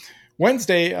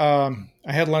 Wednesday, I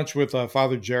had lunch with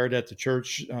Father Jared at the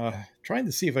church, trying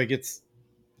to see if I get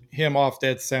him off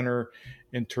dead center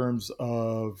in terms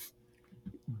of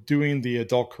doing the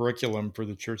adult curriculum for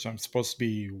the church I'm supposed to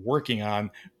be working on,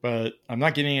 but I'm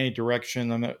not getting any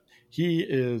direction. He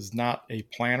is not a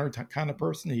planner kind of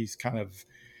person. He's kind of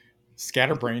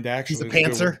scatterbrained, actually. He's a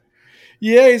pantser.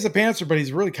 Yeah, he's a pantser, but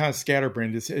he's really kind of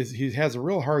scatterbrained. He has a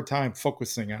real hard time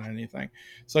focusing on anything.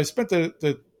 So I spent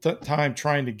the time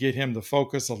trying to get him to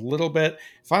focus a little bit.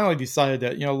 Finally decided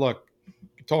that, look,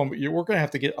 I told him, we're going to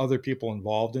have to get other people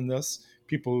involved in this.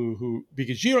 People who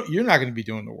because you're not going to be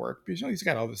doing the work because he's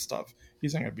got other stuff.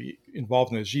 He's not going to be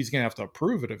involved in this. He's going to have to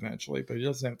approve it eventually, but he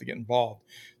doesn't have to get involved.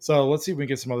 So let's see if we can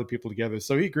get some other people together.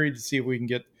 So he agreed to see if we can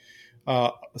get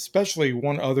especially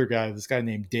one other guy, this guy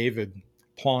named David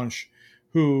Planche,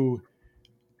 who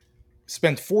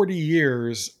spent 40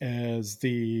 years as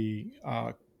the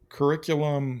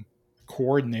curriculum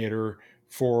coordinator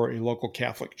for a local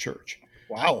Catholic church.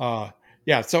 Wow.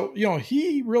 Yeah. So,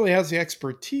 he really has the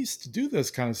expertise to do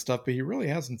this kind of stuff, but he really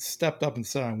hasn't stepped up and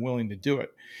said, I'm willing to do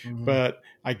it. Mm-hmm. But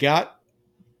I got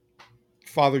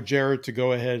Father Jared to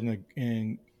go ahead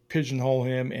and pigeonhole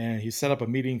him, and he set up a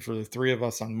meeting for the three of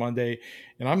us on Monday.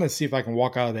 And I'm going to see if I can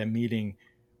walk out of that meeting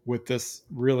with this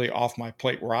really off my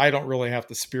plate where I don't really have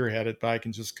to spearhead it, but I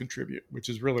can just contribute, which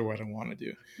is really what I want to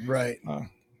do. Right.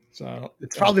 So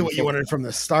it's probably what you wanted from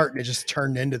the start, and it just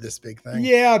turned into this big thing.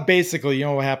 Yeah, basically,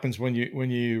 what happens when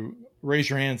you raise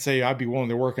your hand and say, I'd be willing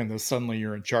to work on this, suddenly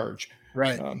you're in charge.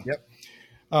 Right. Yep.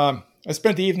 I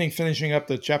spent the evening finishing up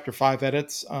the chapter 5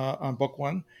 edits on book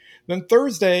 1. Then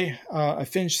Thursday, I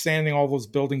finished sanding all those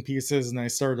building pieces, and I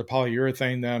started to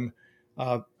polyurethane them.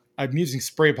 I'm using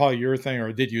spray polyurethane, or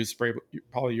I did use spray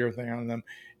polyurethane on them.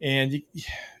 And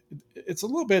it's a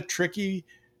little bit tricky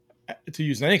to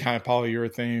use any kind of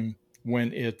polyurethane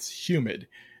when it's humid.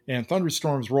 And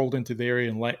thunderstorms rolled into the area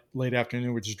in late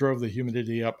afternoon, which drove the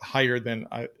humidity up higher than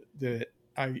I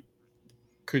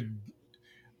could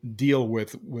deal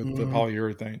with the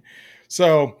polyurethane.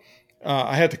 So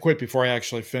I had to quit before I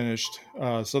actually finished.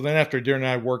 So then after dinner,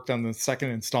 I worked on the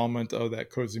second installment of that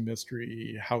Cozy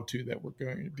Mystery how-to that we're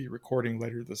going to be recording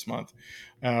later this month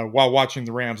while watching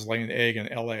the Rams lay an egg in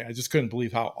LA. I just couldn't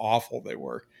believe how awful they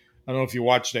were. I don't know if you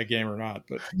watched that game or not,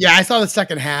 but yeah, I saw the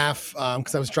second half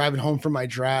because I was driving home from my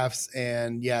drafts,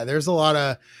 and yeah, there's a lot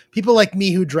of people like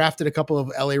me who drafted a couple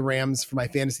of LA Rams for my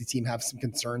fantasy team have some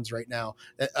concerns right now.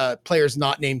 Players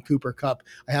not named Cooper Kupp,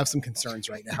 I have some concerns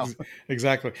right now.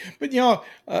 Exactly, but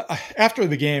after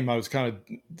the game, I was kind of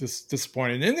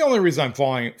disappointed, and the only reason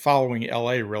I'm following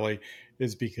LA really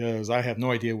is because I have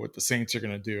no idea what the Saints are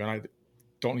going to do, and I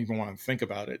don't even want to think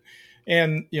about it.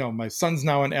 And, my son's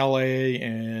now in LA,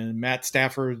 and Matt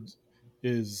Stafford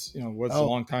was a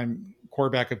longtime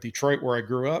quarterback of Detroit where I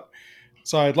grew up.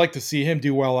 So I'd like to see him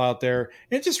do well out there.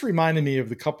 It just reminded me of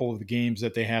the couple of the games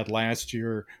that they had last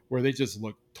year where they just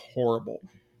looked horrible.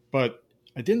 But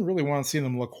I didn't really want to see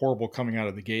them look horrible coming out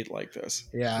of the gate like this.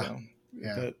 Yeah.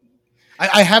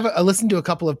 I listened to a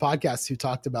couple of podcasts who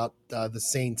talked about the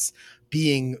Saints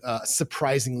being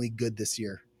surprisingly good this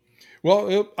year.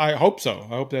 Well, I hope so.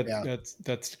 I hope that's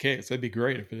the case. That'd be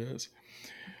great if it is.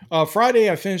 Friday,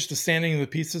 I finished the sanding of the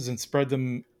pieces and spread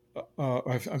them.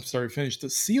 Finished the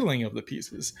sealing of the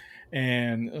pieces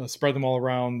and spread them all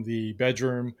around the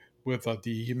bedroom with a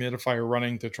dehumidifier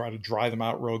running to try to dry them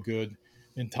out real good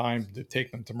in time to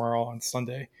take them tomorrow on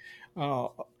Sunday.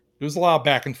 There was a lot of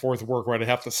back and forth work where I'd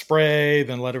have to spray,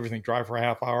 then let everything dry for a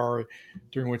half hour,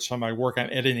 during which time I work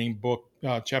on editing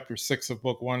chapter 6 of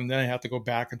book 1. And then I have to go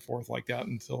back and forth like that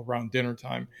until around dinner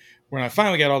time. When I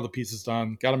finally got all the pieces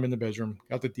done, got them in the bedroom,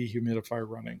 got the dehumidifier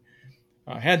running,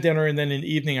 had dinner. And then in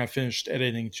the evening, I finished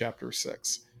editing chapter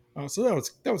 6. So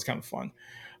that was kind of fun.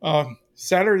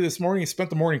 Saturday this morning, I spent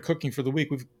the morning cooking for the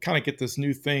week. We've kind of get this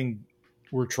new thing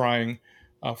we're trying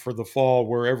for the fall,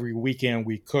 where every weekend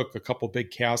we cook a couple big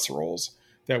casseroles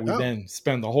that we then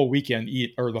spend the whole weekend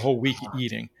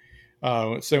eating.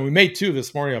 So we made 2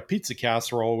 this morning, a pizza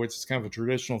casserole, which is kind of a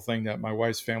traditional thing that my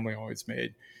wife's family always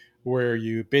made. where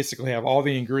you basically have all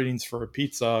the ingredients for a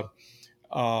pizza.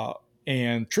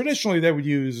 And traditionally they would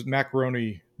use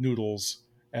macaroni noodles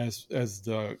as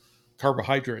the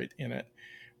carbohydrate in it.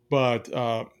 But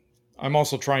I'm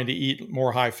also trying to eat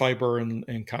more high fiber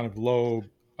and kind of low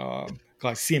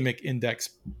glycemic index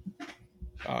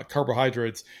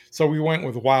carbohydrates. So we went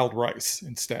with wild rice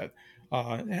instead.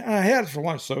 And I had it for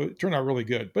lunch, so it turned out really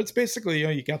good. But it's basically,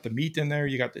 you got the meat in there,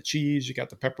 you got the cheese, you got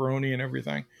the pepperoni and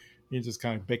everything. You just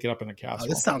kind of bake it up in a casserole. Oh,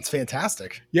 this sounds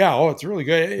fantastic. Yeah. Oh, it's really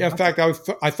good. In fact,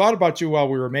 I thought about you while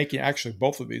we were making actually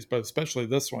both of these, but especially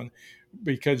this one,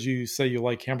 because you say you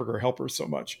like hamburger helpers so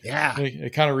much. Yeah.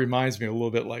 It kind of reminds me a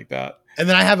little bit like that. And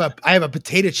then I have a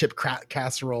potato chip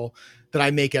casserole that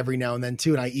I make every now and then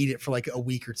too. And I eat it for like a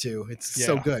week or two. It's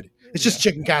so good. It's just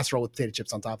chicken casserole with potato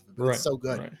chips on top of it. But it's so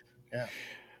good. Right. Yeah.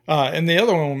 And the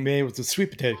other one we made was the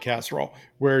sweet potato casserole,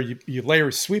 where you layer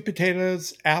sweet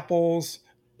potatoes, apples,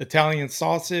 Italian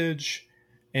sausage,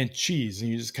 and cheese,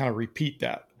 and you just kind of repeat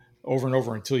that over and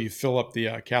over until you fill up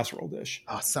the casserole dish.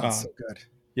 Oh, sounds so good.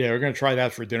 Yeah, we're going to try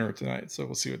that for dinner tonight, so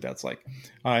we'll see what that's like.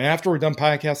 And after we're done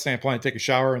podcasting, I plan to take a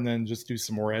shower and then just do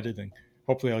some more editing.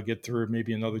 Hopefully I'll get through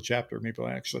maybe another chapter. Maybe I'll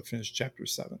actually finish chapter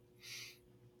 7.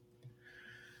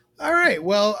 All right.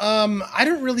 Well, I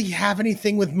don't really have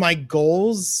anything with my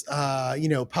goals.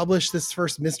 Publish this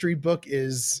first mystery book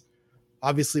is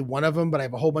obviously one of them, but I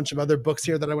have a whole bunch of other books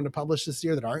here that I want to publish this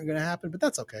year that aren't going to happen, but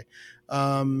that's okay.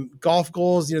 Golf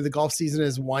goals, the golf season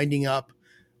is winding up.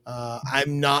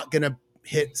 I'm not going to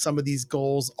hit some of these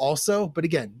goals also, but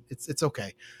again, it's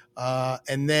okay.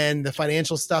 And then the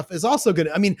financial stuff is also good.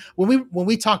 I mean, when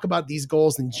we talk about these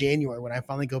goals in January, when I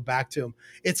finally go back to them,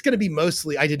 it's going to be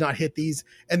mostly, I did not hit these,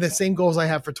 and the same goals I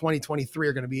have for 2023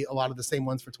 are going to be a lot of the same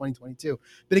ones for 2022.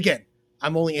 But again,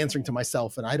 I'm only answering to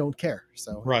myself and I don't care.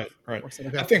 So right. I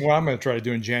think what I'm going to try to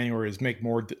do in January is make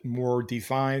more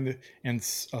defined and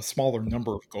a smaller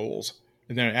number of goals,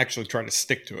 and then actually try to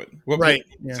stick to it.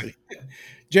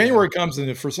 January comes, and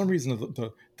if for some reason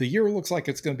the year looks like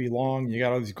it's going to be long, you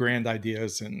got all these grand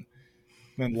ideas, and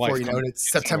then before you know it,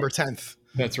 it's September 10th.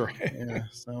 That's right. Yeah.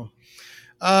 So,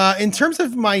 in terms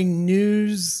of my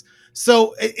news,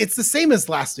 so it's the same as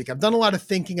last week. I've done a lot of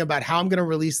thinking about how I'm going to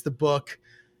release the book.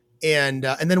 And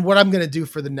then what I'm going to do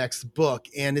for the next book.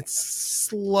 And it's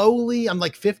slowly, I'm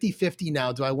like 50-50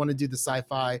 now. Do I want to do the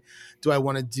sci-fi? Do I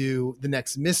want to do the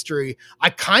next mystery?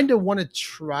 I kind of want to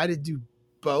try to do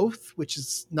both, which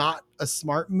is not a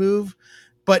smart move,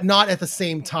 but not at the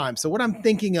same time. So what I'm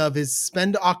thinking of is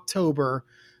spend October,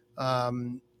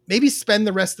 maybe spend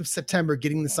the rest of September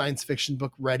getting the science fiction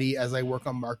book ready as I work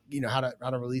on how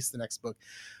to release the next book.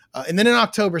 And then in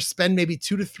October, spend maybe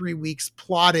 2 to 3 weeks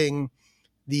plotting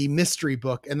the mystery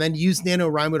book, and then use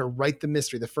NaNoWriMo to write the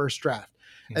mystery, the first draft.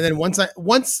 And then once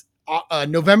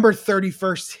November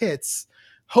 31st hits,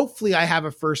 hopefully I have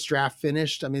a first draft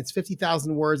finished. I mean, it's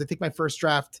 50,000 words. I think my first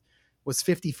draft was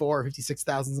 54 or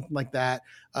 56,000, something like that.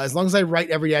 As long as I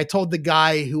write every day. I told the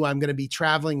guy who I'm going to be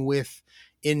traveling with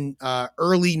in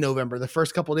early November, the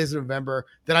first couple of days of November,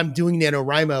 that I'm doing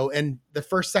NaNoWriMo, and the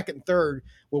first, second, third,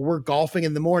 where we're golfing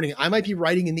in the morning, I might be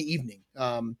writing in the evening.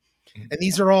 And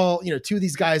these are all, 2 of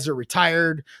these guys are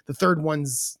retired. The third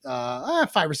one's 5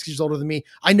 or 6 years older than me.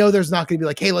 I know there's not going to be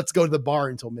like, hey, let's go to the bar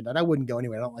until midnight. I wouldn't go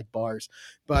anyway. I don't like bars.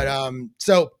 But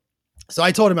so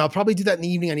I told him I'll probably do that in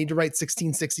the evening. I need to write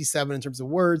 1667 in terms of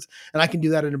words. And I can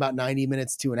do that in about 90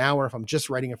 minutes to an hour if I'm just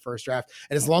writing a first draft.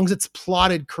 And as long as it's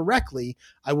plotted correctly,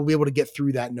 I will be able to get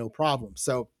through that no problem.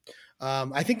 So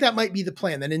I think that might be the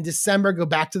plan. Then in December, go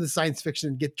back to the science fiction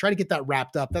and try to get that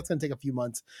wrapped up. That's going to take a few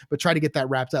months, but try to get that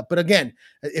wrapped up. But again,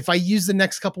 if I use the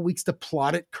next couple weeks to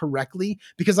plot it correctly,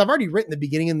 because I've already written the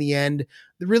beginning and the end,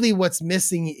 really what's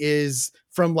missing is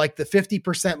from like the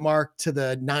 50% mark to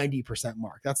the 90%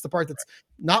 mark. That's the part that's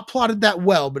not plotted that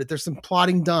well, but if there's some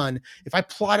plotting done, if I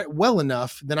plot it well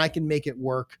enough, then I can make it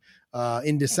work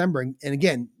in December. And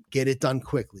again, get it done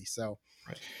quickly. So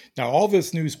right. Now all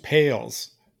this news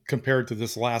pales compared to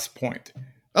this last point.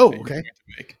 Oh, okay.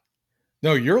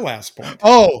 No, your last point.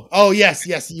 Oh, yes.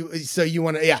 You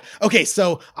want to, yeah. Okay.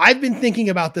 So I've been thinking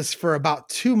about this for about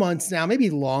 2 months now, maybe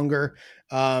longer.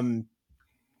 I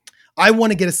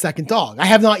want to get a second dog. I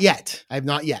have not yet. I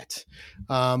want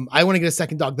to get a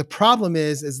second dog. The problem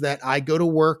is that I go to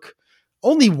work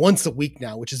only once a week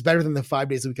now, which is better than the 5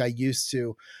 days a week I used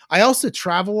to. I also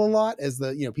travel a lot, as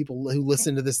the, people who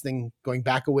listen to this thing going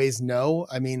back a ways know.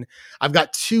 I mean, I've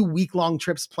got 2 week-long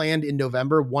trips planned in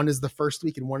November. One is the first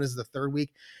week and one is the third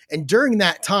week. And during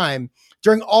that time,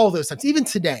 during all those times, even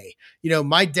today,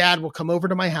 my dad will come over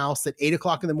to my house at 8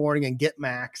 o'clock in the morning and get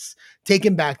Max, take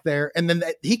him back there. And then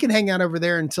he can hang out over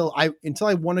there until I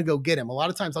want to go get him. A lot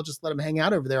of times I'll just let him hang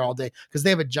out over there all day because they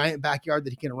have a giant backyard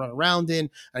that he can run around in.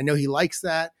 I know he likes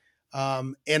that.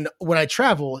 And when I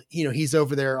travel, he's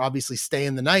over there, obviously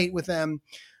staying the night with them,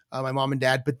 my mom and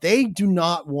dad, but they do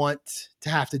not want to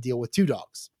have to deal with 2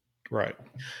 dogs. Right.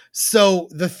 So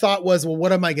the thought was, well,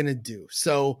 what am I going to do?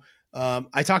 So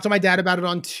I talked to my dad about it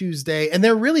on Tuesday, and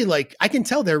they're really I can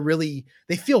tell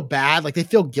they feel bad. Like they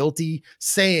feel guilty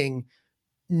saying,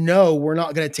 no, we're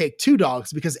not going to take 2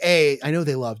 dogs because A, I know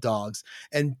they love dogs.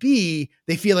 And B,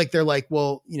 they feel like they're like,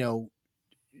 well,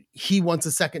 he wants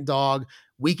a second dog.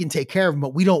 We can take care of him,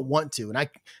 but we don't want to. And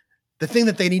the thing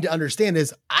that they need to understand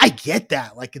is I get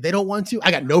that. Like they don't want to,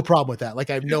 I got no problem with that. Like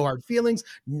I have no hard feelings,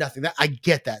 nothing. That I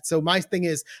get that. So my thing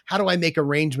is, how do I make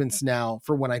arrangements now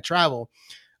for when I travel?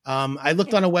 I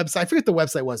looked on a website. I forget the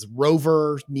website was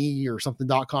roverme or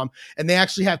something.com. And they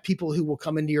actually have people who will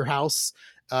come into your house.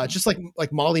 Just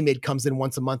like Molly Maid comes in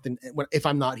once a month. And if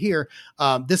I'm not here,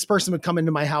 this person would come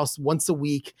into my house once a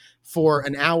week for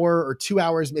an hour or 2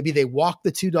 hours. Maybe they walk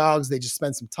the 2 dogs. They just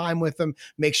spend some time with them,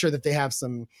 make sure that they have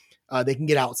some, they can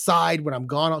get outside when I'm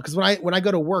gone. Cause when I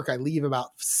go to work, I leave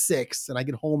about 6 and I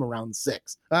get home around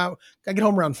 6. I get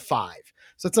home around 5.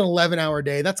 So it's an 11-hour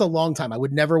day. That's a long time. I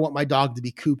would never want my dog to be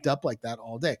cooped up like that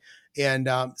all day. And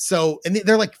and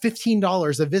they're like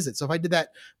 $15 a visit. So if I did that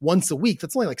once a week,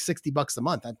 that's only like $60 a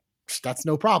month. That's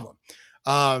no problem.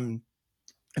 In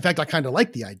fact, I kind of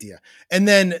like the idea. And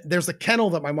then there's a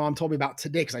kennel that my mom told me about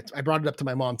today, because I brought it up to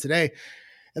my mom today.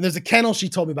 And there's a kennel she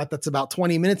told me about that's about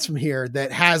 20 minutes from here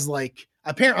that has like,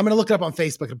 apparently, I'm going to look it up on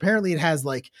Facebook. Apparently it has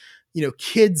like,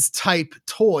 kids type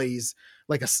toys,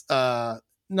 like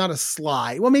not a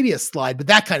slide. Well, maybe a slide, but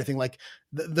that kind of thing, like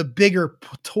the bigger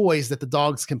toys that the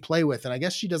dogs can play with. And I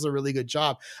guess she does a really good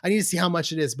job. I need to see how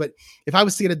much it is. But if I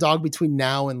was to get a dog between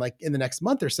now and like in the next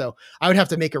month or so, I would have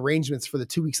to make arrangements for the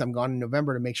 2 weeks I'm gone in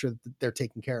November to make sure that they're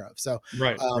taken care of. So,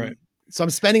 right. So I'm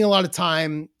spending a lot of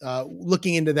time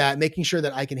looking into that, making sure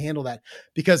that I can handle that,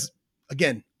 because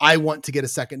again, I want to get a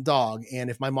second dog. And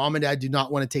if my mom and dad do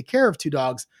not want to take care of 2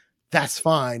 dogs, that's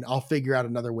fine. I'll figure out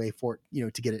another way for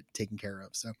it, to get it taken care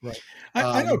of. So, right.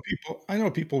 I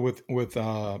know people with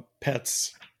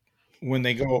pets, when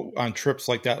they go on trips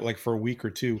like that, like for a week or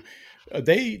 2,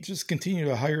 they just continue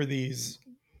to hire these.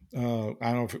 I don't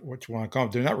know what you want to call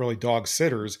them. They're not really dog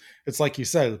sitters. It's like you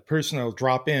said, the person will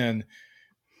drop in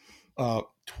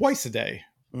twice a day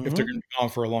if they're going to be gone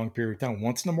for a long period of time.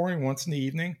 Once in the morning, once in the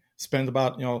evening. Spend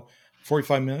about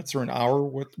 45 minutes or an hour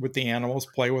with the animals,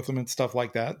 play with them and stuff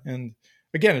like that. And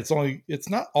again, it's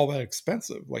not all that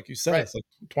expensive. Like you said, right. It's like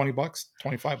 $20,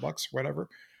 $25, whatever.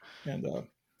 And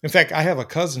in fact, I have a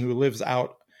cousin who lives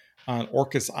out on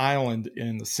Orcas Island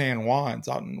in the San Juans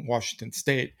out in Washington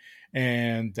State.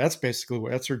 And that's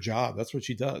her job. That's what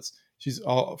she does. She's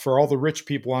for all the rich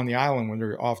people on the island when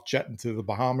they're off jetting to the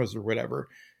Bahamas or whatever.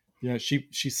 She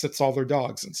sits all their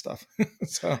dogs and stuff.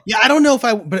 So yeah, I don't know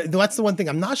but that's the one thing.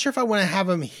 I'm not sure if I want to have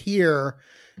them here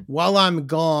while I'm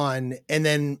gone. And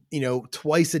then,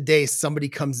 twice a day, somebody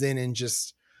comes in and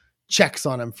just checks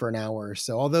on them for an hour or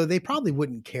so, although they probably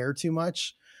wouldn't care too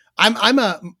much. I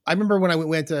remember when I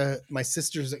went to my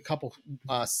sister's a couple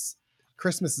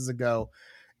Christmases ago.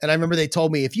 And I remember they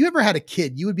told me, if you ever had a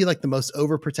kid, you would be like the most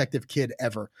overprotective kid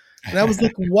ever. And I was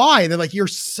like, why? And they're like, you're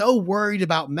so worried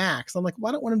about Max. I'm like, well,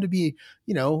 I don't want him to be,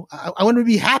 I want him to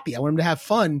be happy. I want him to have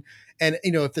fun. And,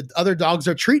 if the other dogs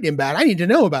are treating him bad, I need to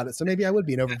know about it. So maybe I would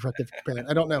be an overprotective parent.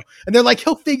 I don't know. And they're like,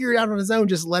 he'll figure it out on his own.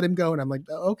 Just let him go. And I'm like,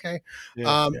 oh, okay.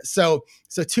 Yeah. So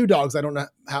 2 dogs, I don't know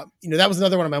how, that was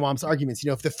another one of my mom's arguments.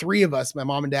 If the 3 of us, my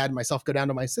mom and dad and myself, go down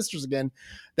to my sister's again,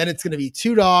 then it's going to be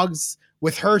 2 dogs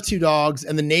with her 2 dogs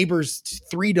and the neighbors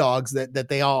 3 dogs that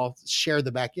they all share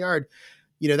the backyard.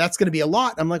 That's going to be a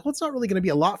lot. I'm like, well, it's not really going to be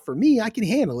a lot for me. I can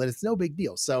handle it. It's no big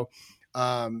deal. So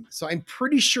I'm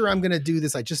pretty sure I'm going to do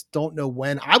this. I just don't know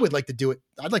when. I would like to do it.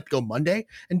 I'd like to go Monday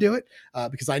and do it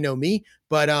because I know me,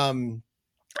 but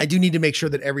I do need to make sure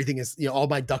that everything is, all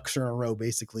my ducks are in a row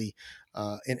basically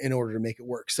in order to make it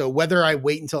work. So whether I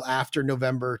wait until after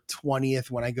November 20th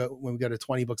when we go to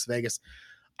 20 Books Vegas,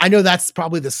 I know that's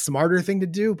probably the smarter thing to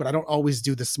do, but I don't always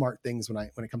do the smart things when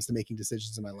it comes to making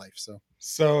decisions in my life.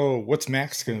 So what's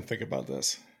Max going to think about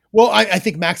this? Well, I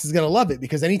think Max is going to love it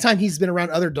because anytime he's been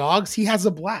around other dogs, he has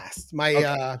a blast.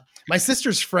 My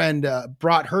sister's friend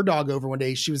brought her dog over one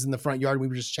day. She was in the front yard. We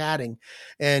were just chatting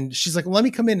and she's like, well, let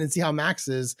me come in and see how Max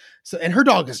is. So, and her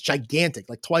dog is gigantic,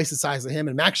 like twice the size of him.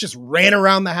 And Max just ran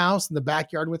around the house in the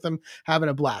backyard with him, having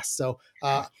a blast. So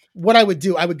what I would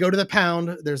do, I would go to the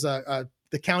pound. There's the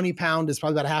county pound is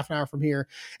probably about a half an hour from here.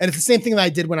 And it's the same thing that I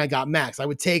did when I got Max. I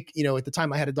would take, at the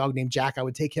time I had a dog named Jack, I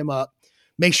would take him up,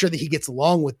 make sure that he gets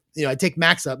along with, I take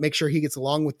Max up, make sure he gets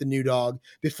along with the new dog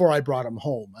before I brought him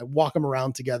home. I walk them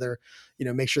around together,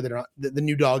 make sure that the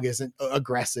new dog isn't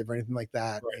aggressive or anything like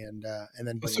that. Right. And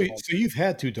then bring him home. So you've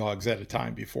had 2 dogs at a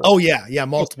time before. Oh yeah. Yeah.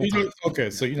 Multiple times. Okay.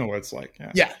 So you know what it's like.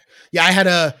 Yeah. I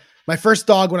had my first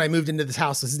dog when I moved into this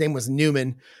house, his name was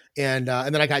Newman. And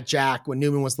then I got Jack when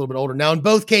Newman was a little bit older. Now in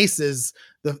both cases,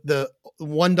 the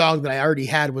one dog that I already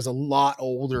had was a lot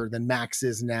older than Max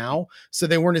is now. So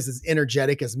they weren't as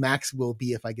energetic as Max will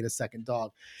be if I get a second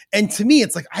dog. And to me,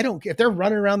 it's like, I don't care if they're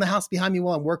running around the house behind me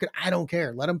while I'm working. I don't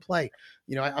care. Let them play.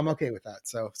 I'm okay with that.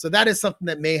 So that is something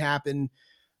that may happen,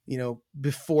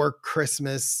 before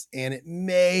Christmas, and it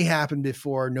may happen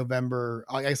before October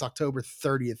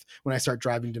 30th, when I start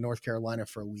driving to North Carolina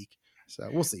for a week. So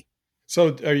we'll see.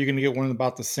 So are you going to get one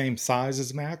about the same size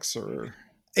as Max, or?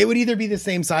 It would either be the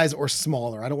same size or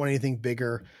smaller. I don't want anything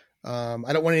bigger. I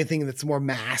don't want anything that's more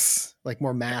mass. I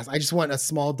just want a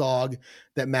small dog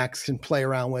that Max can play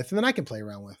around with, and then I can play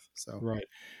around with. So right.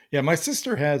 Yeah. My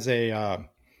sister has a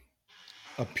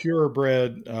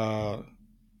purebred,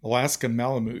 Alaska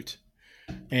Malamute,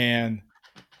 and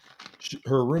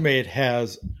her roommate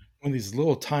has one of these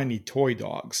little tiny toy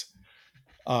dogs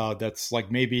that's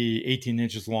like maybe 18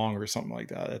 inches long or something like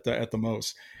that at the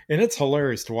most. And it's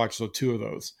hilarious to watch the 2 of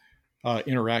those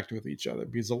interact with each other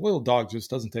because the little dog just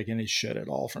doesn't take any shit at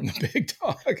all from the big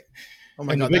dog. Oh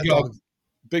my God,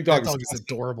 big dog is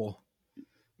adorable.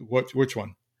 Which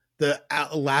one? The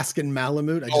Alaskan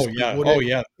Malamute.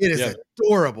 Yeah. It is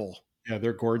adorable. Yeah,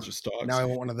 they're gorgeous dogs. Now I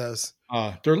want one of those.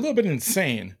 They're a little bit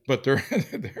insane, but they're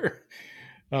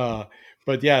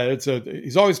but yeah,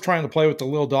 he's always trying to play with the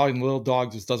little dog, and the little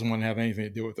dog just doesn't want to have anything to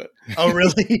do with it. Oh,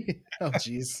 really? Oh,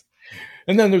 geez.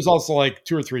 And then there's also like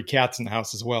 2 or 3 cats in the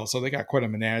house as well. So they got quite a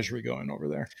menagerie going over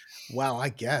there. Wow, I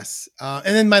guess. And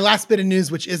then my last bit of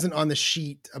news, which isn't on the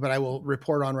sheet, but I will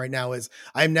report on right now, is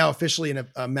I am now officially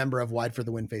a member of Wide for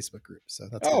the Win Facebook group. So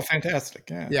that's fantastic.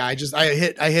 Yeah. I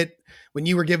hit when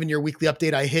you were given your weekly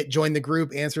update, I hit join the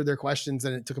group, answered their questions,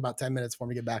 and it took about 10 minutes for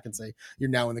me to get back and say, you're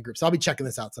now in the group. So I'll be checking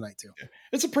this out tonight too.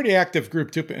 It's a pretty active group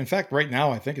too. In fact, right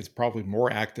now, I think it's probably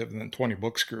more active than 20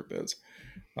 Books group is.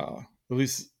 At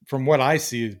least from what I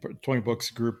see, 20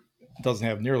 Books group doesn't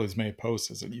have nearly as many posts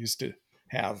as it used to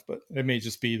have, but it may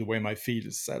just be the way my feed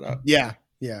is set up. Yeah.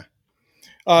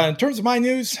 In terms of my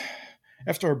news,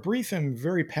 after a brief and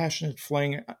very passionate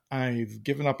fling, I've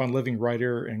given up on Living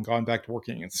Writer and gone back to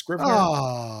working in Scrivener.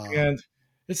 Oh. And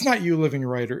it's not you, Living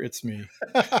Writer, it's me.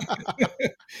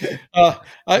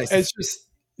 It's just,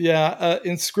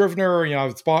 in Scrivener,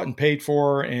 it's bought and paid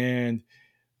for, and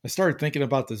I started thinking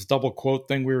about this double quote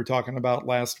thing we were talking about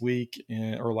last week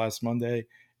or last Monday.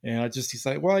 And I just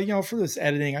decided, well, for this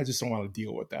editing, I just don't want to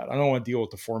deal with that. I don't want to deal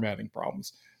with the formatting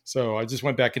problems. So I just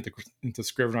went back into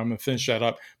Scrivener. I'm going to finish that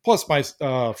up. Plus my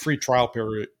free trial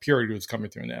period was coming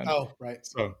to an end. Oh, right.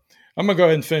 So I'm going to go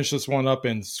ahead and finish this one up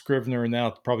in Scrivener, and now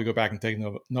I'll probably go back and take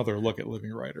another look at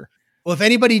Living Writer. Well, if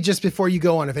anybody, just before you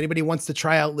go on, if anybody wants to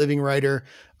try out Living Writer,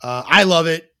 I love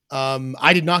it.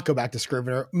 I did not go back to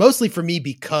Scrivener, mostly for me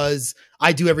because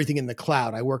I do everything in the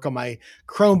cloud. I work on my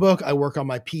Chromebook, I work on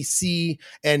my PC,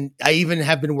 and I even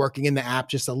have been working in the app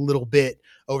just a little bit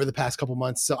over the past couple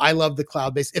months. So I love the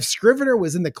cloud base. If Scrivener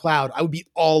was in the cloud, I would be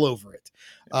all over it.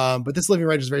 But this Living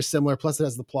Writer is very similar. Plus it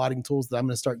has the plotting tools that I'm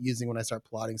going to start using when I start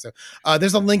plotting. So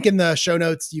there's a link in the show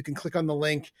notes. You can click on the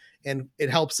link and it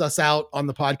helps us out on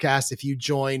the podcast. If you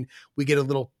join, we get a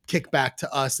little kickback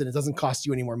to us and it doesn't cost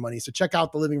you any more money. So check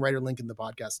out the Living Writer link in the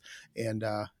podcast and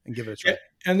give it a try.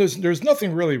 And there's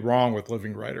nothing really wrong with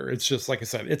Living Writer. It's just, like I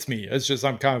said, it's me. It's just,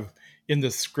 I'm kind of in the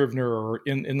Scrivener or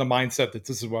in the mindset that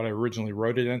this is what I originally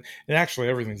wrote it in. And actually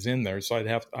everything's in there. So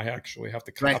I actually have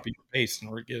to copy and paste in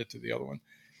order to get it to the other one.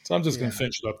 So I'm just going to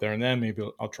finish it up there and then maybe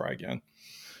I'll try again.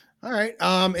 All right.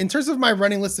 In terms of my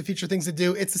running list of future things to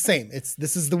do, it's the same.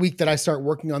 This is the week that I start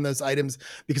working on those items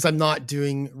because I'm not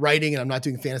doing writing and I'm not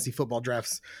doing fantasy football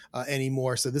drafts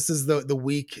anymore. So this is the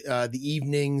week, the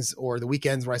evenings or the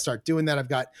weekends where I start doing that. I've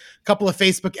got a couple of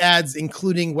Facebook ads,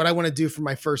 including what I want to do for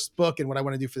my first book and what I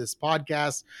want to do for this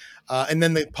podcast. And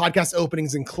then the podcast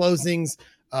openings and closings.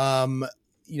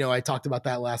 I talked about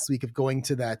that last week of going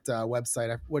to that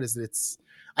website. What is it?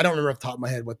 I don't remember off the top of my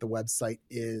head what the website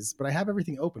is, but I have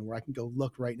everything open where I can go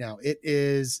look right now. It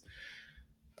is,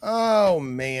 oh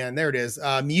man, there it is.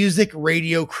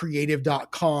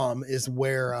 Musicradiocreative.com is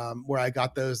where I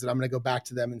got those, and I'm going to go back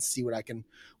to them and see what I can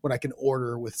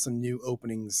order with some new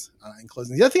openings and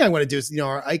closings. The other thing I want to do is,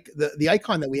 the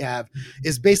icon that we have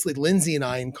is basically Lindsay and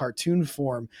I in cartoon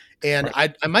form. And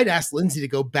right. I might ask Lindsay to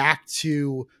go back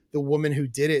to the woman who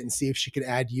did it and see if she could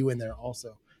add you in there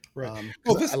also. Right.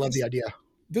 I love the idea.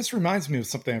 This reminds me of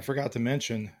something I forgot to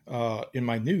mention in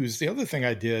my news. The other thing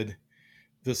I did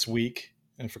this week,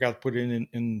 and I forgot to put it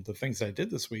in the things I did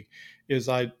this week, is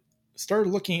I started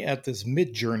looking at this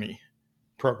Midjourney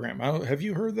program. Have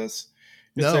you heard this?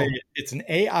 No. It's an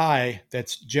AI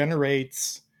that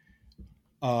generates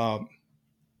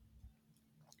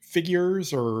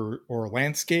figures or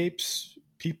landscapes,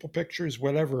 people pictures,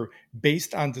 whatever,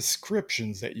 based on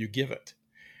descriptions that you give it.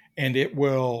 And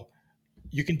you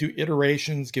can do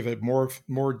iterations, give it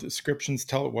more descriptions,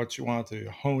 tell it what you want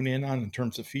to hone in on in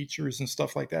terms of features and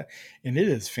stuff like that. And it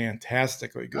is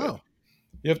fantastically good. Oh.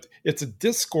 It's a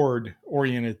Discord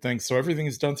oriented thing. So everything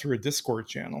is done through a Discord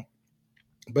channel.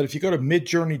 But if you go to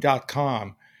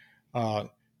midjourney.com,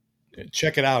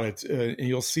 check it out. And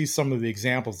you'll see some of the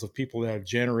examples of people that have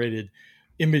generated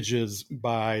images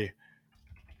by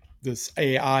this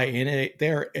AI, and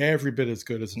they're every bit as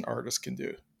good as an artist can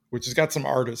do, which has got some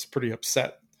artists pretty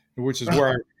upset, which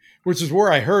is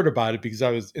where I heard about it, because I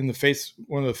was in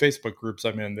one of the Facebook groups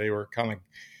I'm in. They were kind of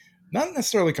not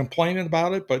necessarily complaining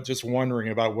about it, but just wondering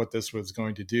about what this was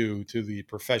going to do to the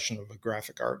profession of a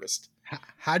graphic artist.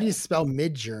 How do you spell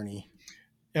Midjourney?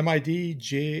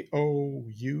 Midjourney.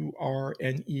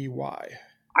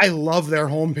 I love their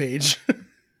homepage.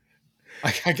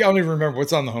 I can't even remember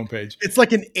what's on the homepage. It's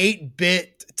like an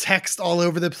 8-bit text all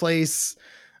over the place.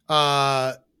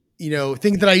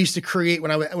 Things that I used to create when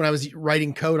I was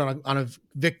writing code on a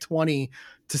VIC-20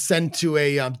 to send to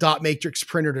a dot matrix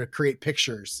printer to create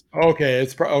pictures. Okay,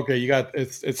 it's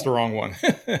the wrong one.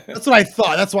 That's what I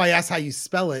thought. That's why I asked how you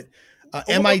spell it.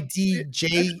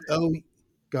 MIDJO.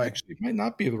 Go ahead. Actually, it might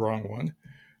not be the wrong one.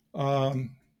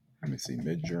 Let me see,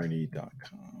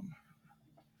 midjourney.com.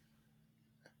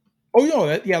 Oh, no,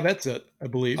 that's it, I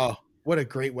believe. Oh, what a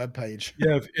great webpage.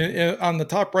 Yeah, on the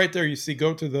top right there, you see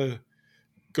go to the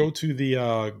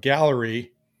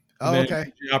gallery. Oh,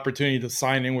 okay. The opportunity to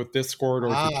sign in with Discord or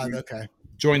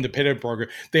join the beta program.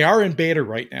 They are in beta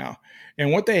right now.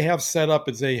 And what they have set up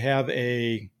is they have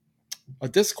a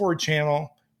Discord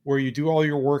channel where you do all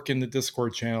your work in the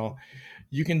Discord channel.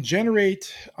 You can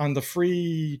generate, on the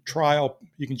free trial,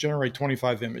 you can generate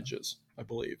 25 images, I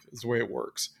believe, is the way it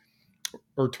works.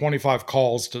 Or 25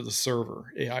 calls to the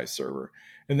server, AI server.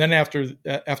 And then after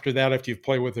that, after you've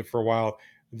played with it for a while,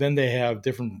 then they have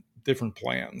different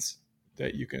plans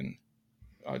that you can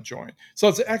join. So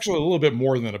it's actually a little bit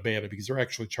more than a beta, because they're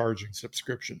actually charging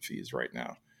subscription fees right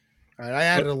now. All right, I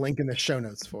added a link in the show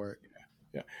notes for it.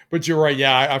 Yeah, but you're right.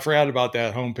 Yeah, I forgot about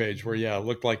that homepage where, it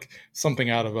looked like something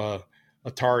out of a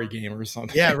Atari game or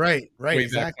something. Yeah, right,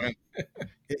 exactly.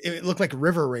 It looked like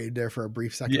River Raid there for a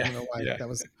brief second. Yeah, I don't know why that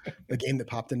was the game that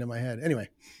popped into my head. Anyway.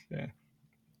 Yeah.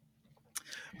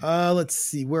 Let's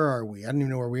see. Where are we? I don't even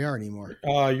know where we are anymore.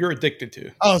 You're addicted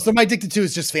to. Oh, so my addicted to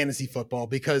is just fantasy football,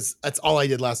 because that's all I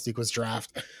did last week was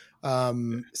draft.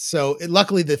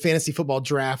 Luckily the fantasy football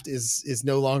draft is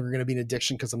no longer going to be an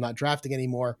addiction, because I'm not drafting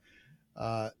anymore.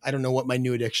 I don't know what my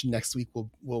new addiction next week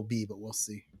will be, but we'll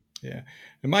see. Yeah.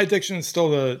 And my addiction is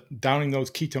still the downing those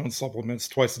ketone supplements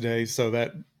twice a day. So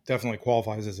that definitely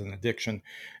qualifies as an addiction.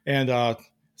 And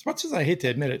as much as I hate to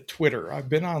admit it, Twitter, I've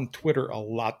been on Twitter a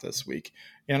lot this week,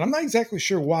 and I'm not exactly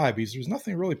sure why, because there's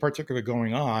nothing really particular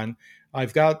going on.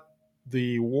 I've got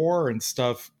the war and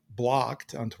stuff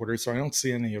blocked on Twitter, so I don't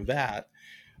see any of that.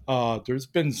 There's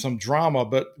been some drama,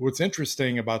 but what's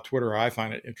interesting about Twitter, I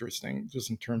find it interesting just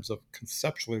in terms of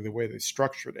conceptually the way they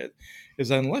structured it, is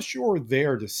that unless you're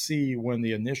there to see when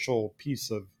the initial piece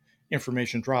of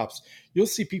information drops, you'll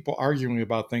see people arguing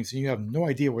about things and you have no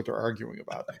idea what they're arguing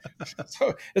about.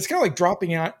 So it's kind of like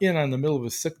dropping in on the middle of a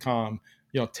sitcom,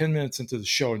 10 minutes into the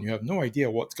show, and you have no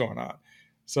idea what's going on.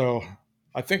 So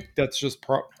I think that's just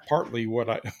partly what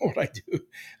I do.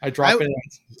 I drop in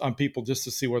on people just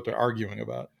to see what they're arguing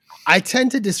about. I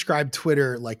tend to describe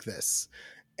Twitter like this.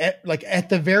 At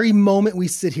the very moment we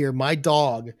sit here, my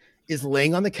dog is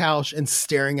laying on the couch and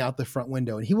staring out the front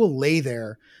window, and he will lay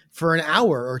there for an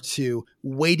hour or two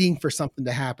waiting for something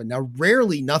to happen. Now,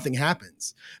 rarely nothing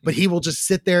happens, but he will just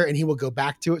sit there and he will go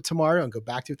back to it tomorrow and go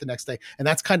back to it the next day. And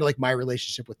that's kind of like my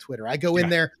relationship with Twitter. I go in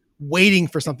there waiting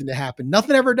for something to happen.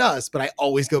 Nothing ever does, but I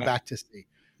always go back to see.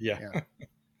 Yeah.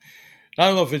 I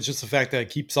don't know if it's just the fact that it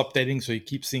keeps updating, so you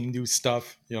keep seeing new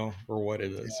stuff, or what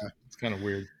it is. Yeah. It's kind of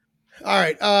weird. All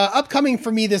right. Upcoming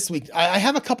for me this week, I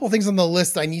have a couple things on the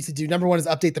list I need to do. Number one is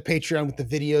update the Patreon with the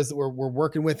videos that we're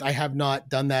working with. I have not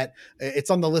done that.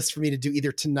 It's on the list for me to do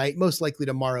either tonight, most likely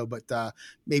tomorrow, but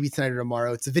maybe tonight or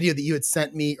tomorrow. It's a video that you had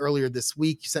sent me earlier this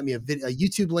week. You sent me a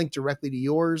YouTube link directly to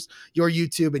your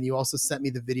YouTube, and you also sent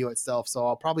me the video itself. So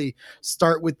I'll probably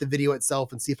start with the video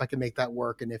itself and see if I can make that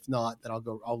work. And if not, then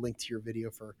I'll link to your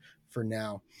video for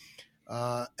now.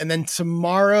 And then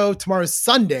tomorrow's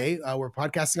Sunday. We're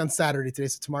podcasting on Saturday today.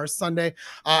 So tomorrow's Sunday.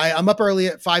 I'm up early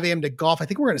at 5 a.m. to golf. I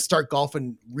think we're going to start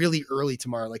golfing really early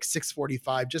tomorrow, like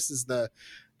 6:45, just as the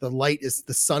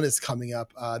sun is coming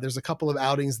up. There's a couple of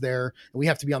outings there, and we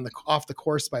have to be off the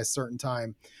course by a certain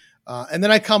time. And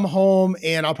then I come home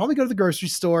and I'll probably go to the grocery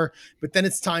store, but then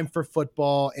it's time for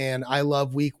football. And I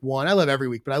love week 1. I love every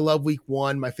week, but I love week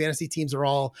 1. My fantasy teams are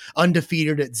all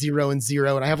undefeated at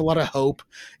 0-0. And I have a lot of hope.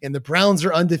 And the Browns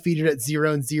are undefeated at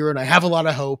 0-0. And I have a lot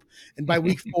of hope. And by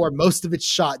week 4, most of it's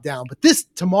shot down. But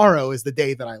tomorrow is the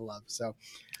day that I love. So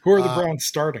who are the Browns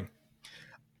starting?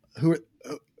 The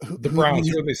Browns,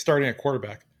 who are they starting at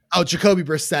quarterback? Oh, Jacoby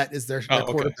Brissett is their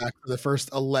quarterback for the first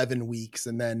 11 weeks.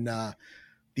 And then,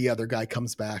 the other guy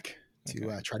comes back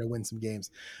to try to win some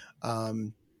games.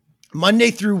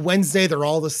 Monday through Wednesday, they're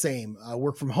all the same.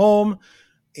 Work from home.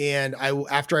 And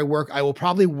after I work, I will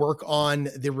probably work on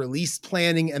the release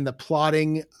planning and the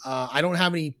plotting. I don't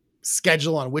have any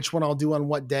schedule on which one I'll do on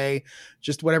what day,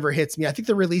 just whatever hits me. I think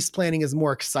the release planning is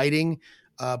more exciting,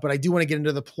 but I do want to get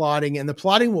into the plotting, and the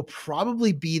plotting will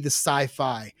probably be the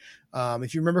sci-fi.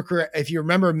 If you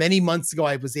remember many months ago,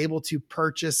 I was able to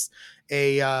purchase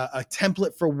a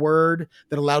template for Word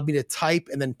that allowed me to type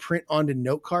and then print onto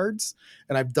note cards.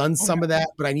 And I've done some of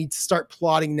that, but I need to start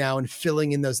plotting now and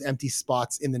filling in those empty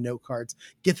spots in the note cards,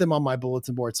 get them on my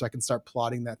bulletin board so I can start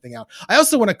plotting that thing out. I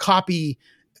also want to copy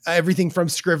everything from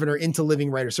Scrivener into Living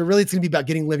Writer. So really it's going to be about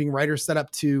getting Living Writer set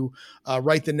up to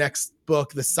write the next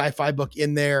book, the sci-fi book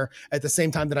in there at the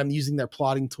same time that I'm using their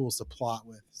plotting tools to plot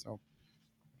with. So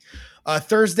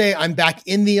Thursday, I'm back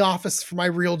in the office for my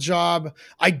real job.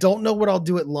 I don't know what I'll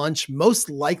do at lunch. Most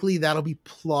likely that'll be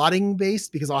plotting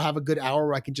based because I'll have a good hour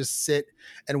where I can just sit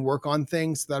and work on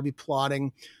things. So that'll be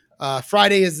plotting.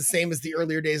 Friday is the same as the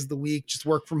earlier days of the week, just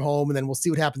work from home, and then we'll see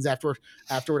what happens afterward.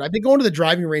 I've been going to the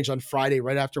driving range on Friday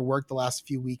right after work the last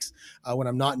few weeks when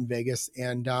I'm not in Vegas.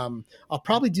 And I'll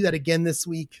probably do that again this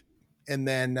week. And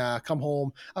then come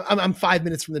home. I'm 5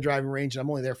 minutes from the driving range, and I'm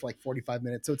only there for like 45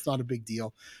 minutes, so it's not a big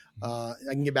deal. I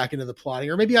can get back into the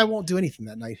plotting, or maybe I won't do anything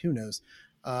that night. Who knows?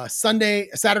 Saturday,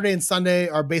 and Sunday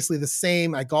are basically the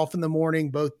same. I golf in the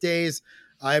morning both days.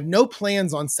 I have no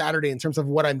plans on Saturday in terms of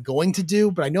what I'm going to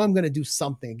do, but I know I'm going to do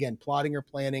something. Again, plotting or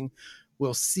planning.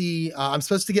 We'll see. I'm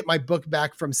supposed to get my book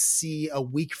back from C a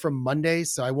week from Monday,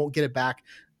 so I won't get it back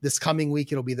this coming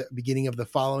week. It'll be the beginning of the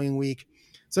following week.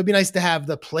 So it'd be nice to have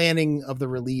the planning of the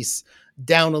release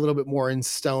down a little bit more in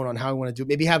stone on how I want to do it.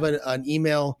 Maybe have an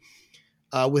email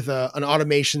with an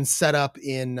automation set up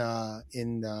in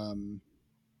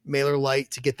MailerLite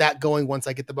to get that going once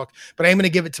I get the book. But I am going to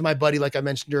give it to my buddy, like I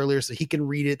mentioned earlier, so he can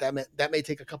read it. That may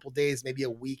take a couple days, maybe a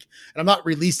week. And I'm not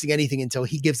releasing anything until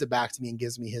he gives it back to me and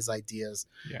gives me his ideas.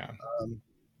 Yeah. And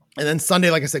then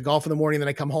Sunday, like I said, golf in the morning. Then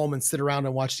I come home and sit around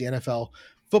and watch the NFL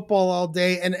football all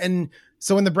day. And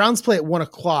so when the Browns play at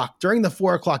 1:00 during the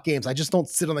 4:00 games, I just don't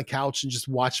sit on the couch and just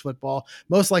watch football.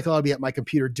 Most likely I'll be at my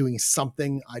computer doing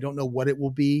something. I don't know what it will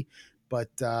be, but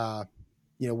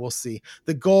we'll see.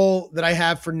 The goal that I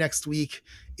have for next week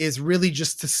is really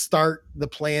just to start the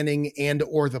planning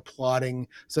or the plotting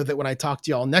so that when I talk to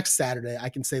y'all next Saturday, I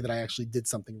can say that I actually did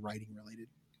something writing related.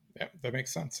 Yeah, that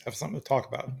makes sense. Have something to talk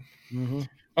about. Mm-hmm.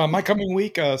 My coming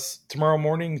week, tomorrow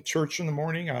morning, church in the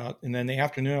morning, and then the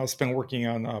afternoon I'll spend working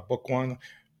on book 1.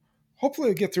 Hopefully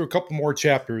I'll get through a couple more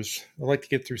chapters. I'd like to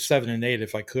get through 7 and 8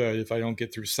 if I could, if I don't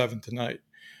get through 7 tonight.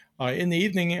 In the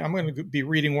evening, I'm going to be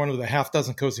reading one of the half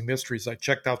dozen cozy mysteries I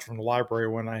checked out from the library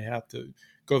when I had to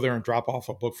go there and drop off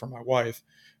a book for my wife.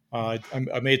 I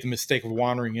made the mistake of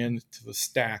wandering into the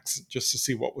stacks just to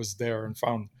see what was there and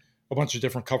found a bunch of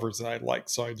different covers that I liked.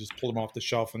 So I just pulled them off the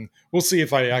shelf, and we'll see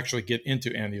if I actually get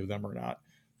into any of them or not.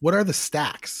 What are the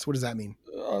stacks? What does that mean?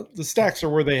 The stacks are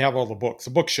where they have all the books,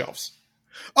 the bookshelves.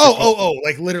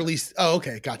 Like literally. Oh,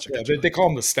 okay. Gotcha. Yeah, they call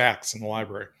them the stacks in the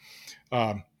library.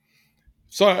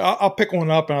 So I'll pick one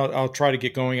up and I'll try to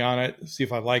get going on it, see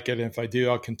if I like it. And if I do,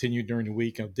 I'll continue during the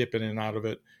week and dip in and out of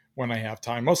it when I have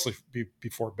time, mostly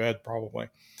before bed, probably.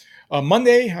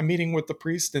 Monday, I'm meeting with the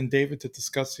priest and David to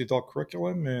discuss the adult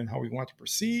curriculum and how we want to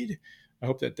proceed. I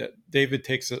hope that David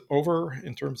takes it over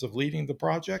in terms of leading the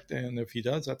project. And if he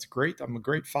does, that's great. I'm a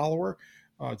great follower.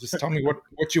 Just tell me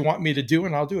what you want me to do,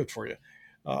 and I'll do it for you.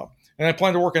 And I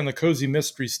plan to work on the cozy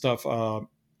mystery stuff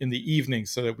in the evening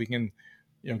so that we can,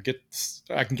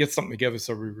 I can get something together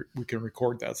so we can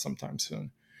record that sometime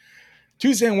soon.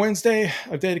 Tuesday and Wednesday,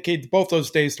 I've dedicated both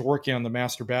those days to working on the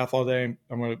master bath all day.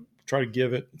 I'm going to try to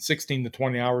give it 16 to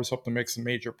 20 hours, hope to make some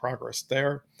major progress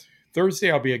there.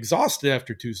 Thursday, I'll be exhausted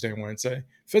after Tuesday and Wednesday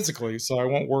physically, so I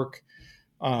won't work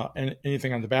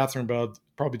anything on the bathroom, but I'll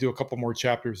probably do a couple more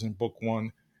chapters in book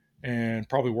 1 and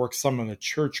probably work some on the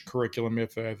church curriculum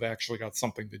if I've actually got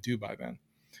something to do by then.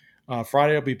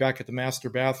 Friday, I'll be back at the master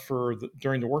bath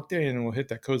during the workday, and we'll hit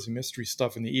that cozy mystery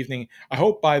stuff in the evening. I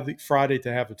hope by the Friday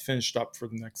to have it finished up for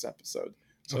the next episode,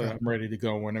 so that I'm ready to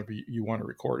go whenever you want to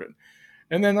record it.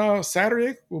 And then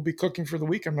Saturday, we'll be cooking for the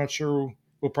week. I'm not sure.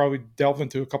 We'll probably delve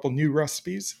into a couple new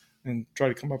recipes and try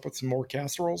to come up with some more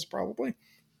casseroles probably.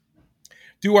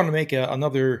 Do want to make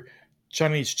another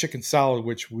Chinese chicken salad,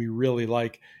 which we really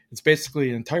like. It's basically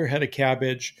an entire head of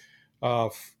cabbage,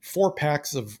 4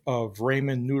 packs of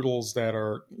ramen noodles that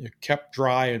are kept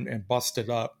dry and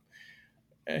busted up,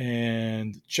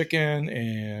 and chicken,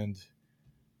 and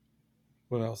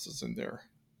what else is in there?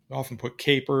 I often put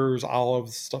capers,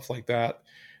 olives, stuff like that.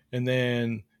 And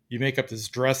then you make up this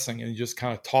dressing and you just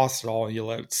kind of toss it all and you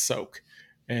let it soak.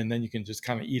 And then you can just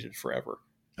kind of eat it forever.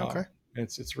 Okay.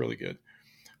 It's really good.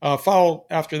 Follow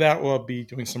after that, we'll be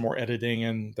doing some more editing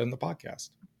and then the podcast.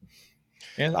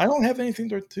 And I don't have anything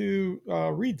to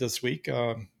read this week.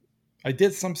 I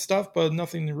did some stuff, but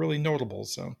nothing really notable.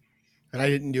 So, and I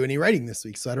didn't do any writing this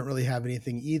week, so I don't really have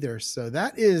anything either. So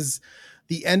that is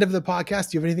the end of the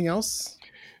podcast. Do you have anything else?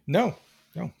 No.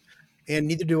 And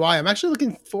neither do I. I'm actually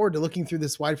looking forward to looking through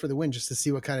this Wide for the Win just to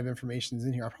see what kind of information is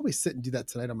in here. I'll probably sit and do that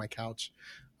tonight on my couch.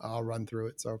 I'll run through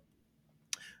it. So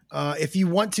if you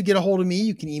want to get a hold of me,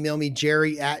 you can email me,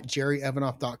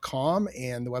 jerry@jerryevanoff.com.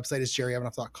 And the website is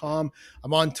jerryevanoff.com.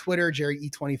 I'm on Twitter,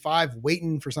 JerryE25,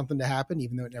 waiting for something to happen,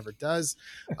 even though it never does.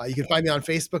 You can find me on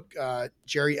Facebook,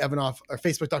 Jerry Evanoff, or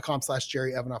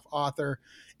facebook.com/Jerry Evanoff author.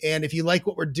 And if you like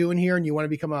what we're doing here and you want to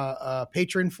become a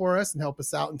patron for us and help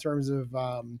us out in terms of,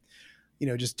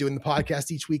 just doing the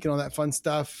podcast each week and all that fun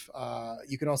stuff.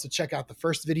 You can also check out the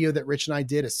first video that Rich and I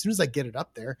did as soon as I get it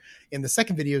up there. And the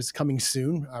second video is coming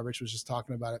soon. Rich was just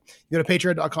talking about it. You go to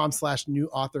patreon.com/new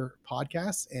author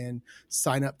podcast and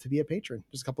sign up to be a patron.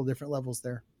 There's a couple of different levels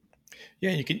there.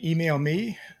 Yeah, you can email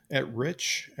me at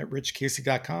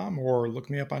rich@richkacy.com or look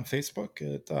me up on Facebook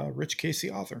at Rich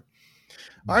Kacy Author.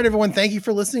 All right, everyone. Thank you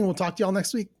for listening. We'll talk to you all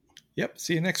next week. Yep.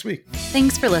 See you next week.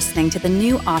 Thanks for listening to the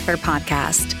New Author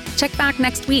Podcast. Check back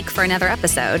next week for another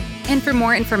episode. And for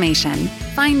more information,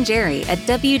 find Jerry at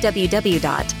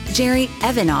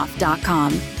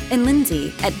www.jerryevanoff.com and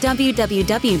Lindsay at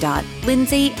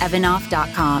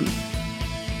www.lindsayevanoff.com.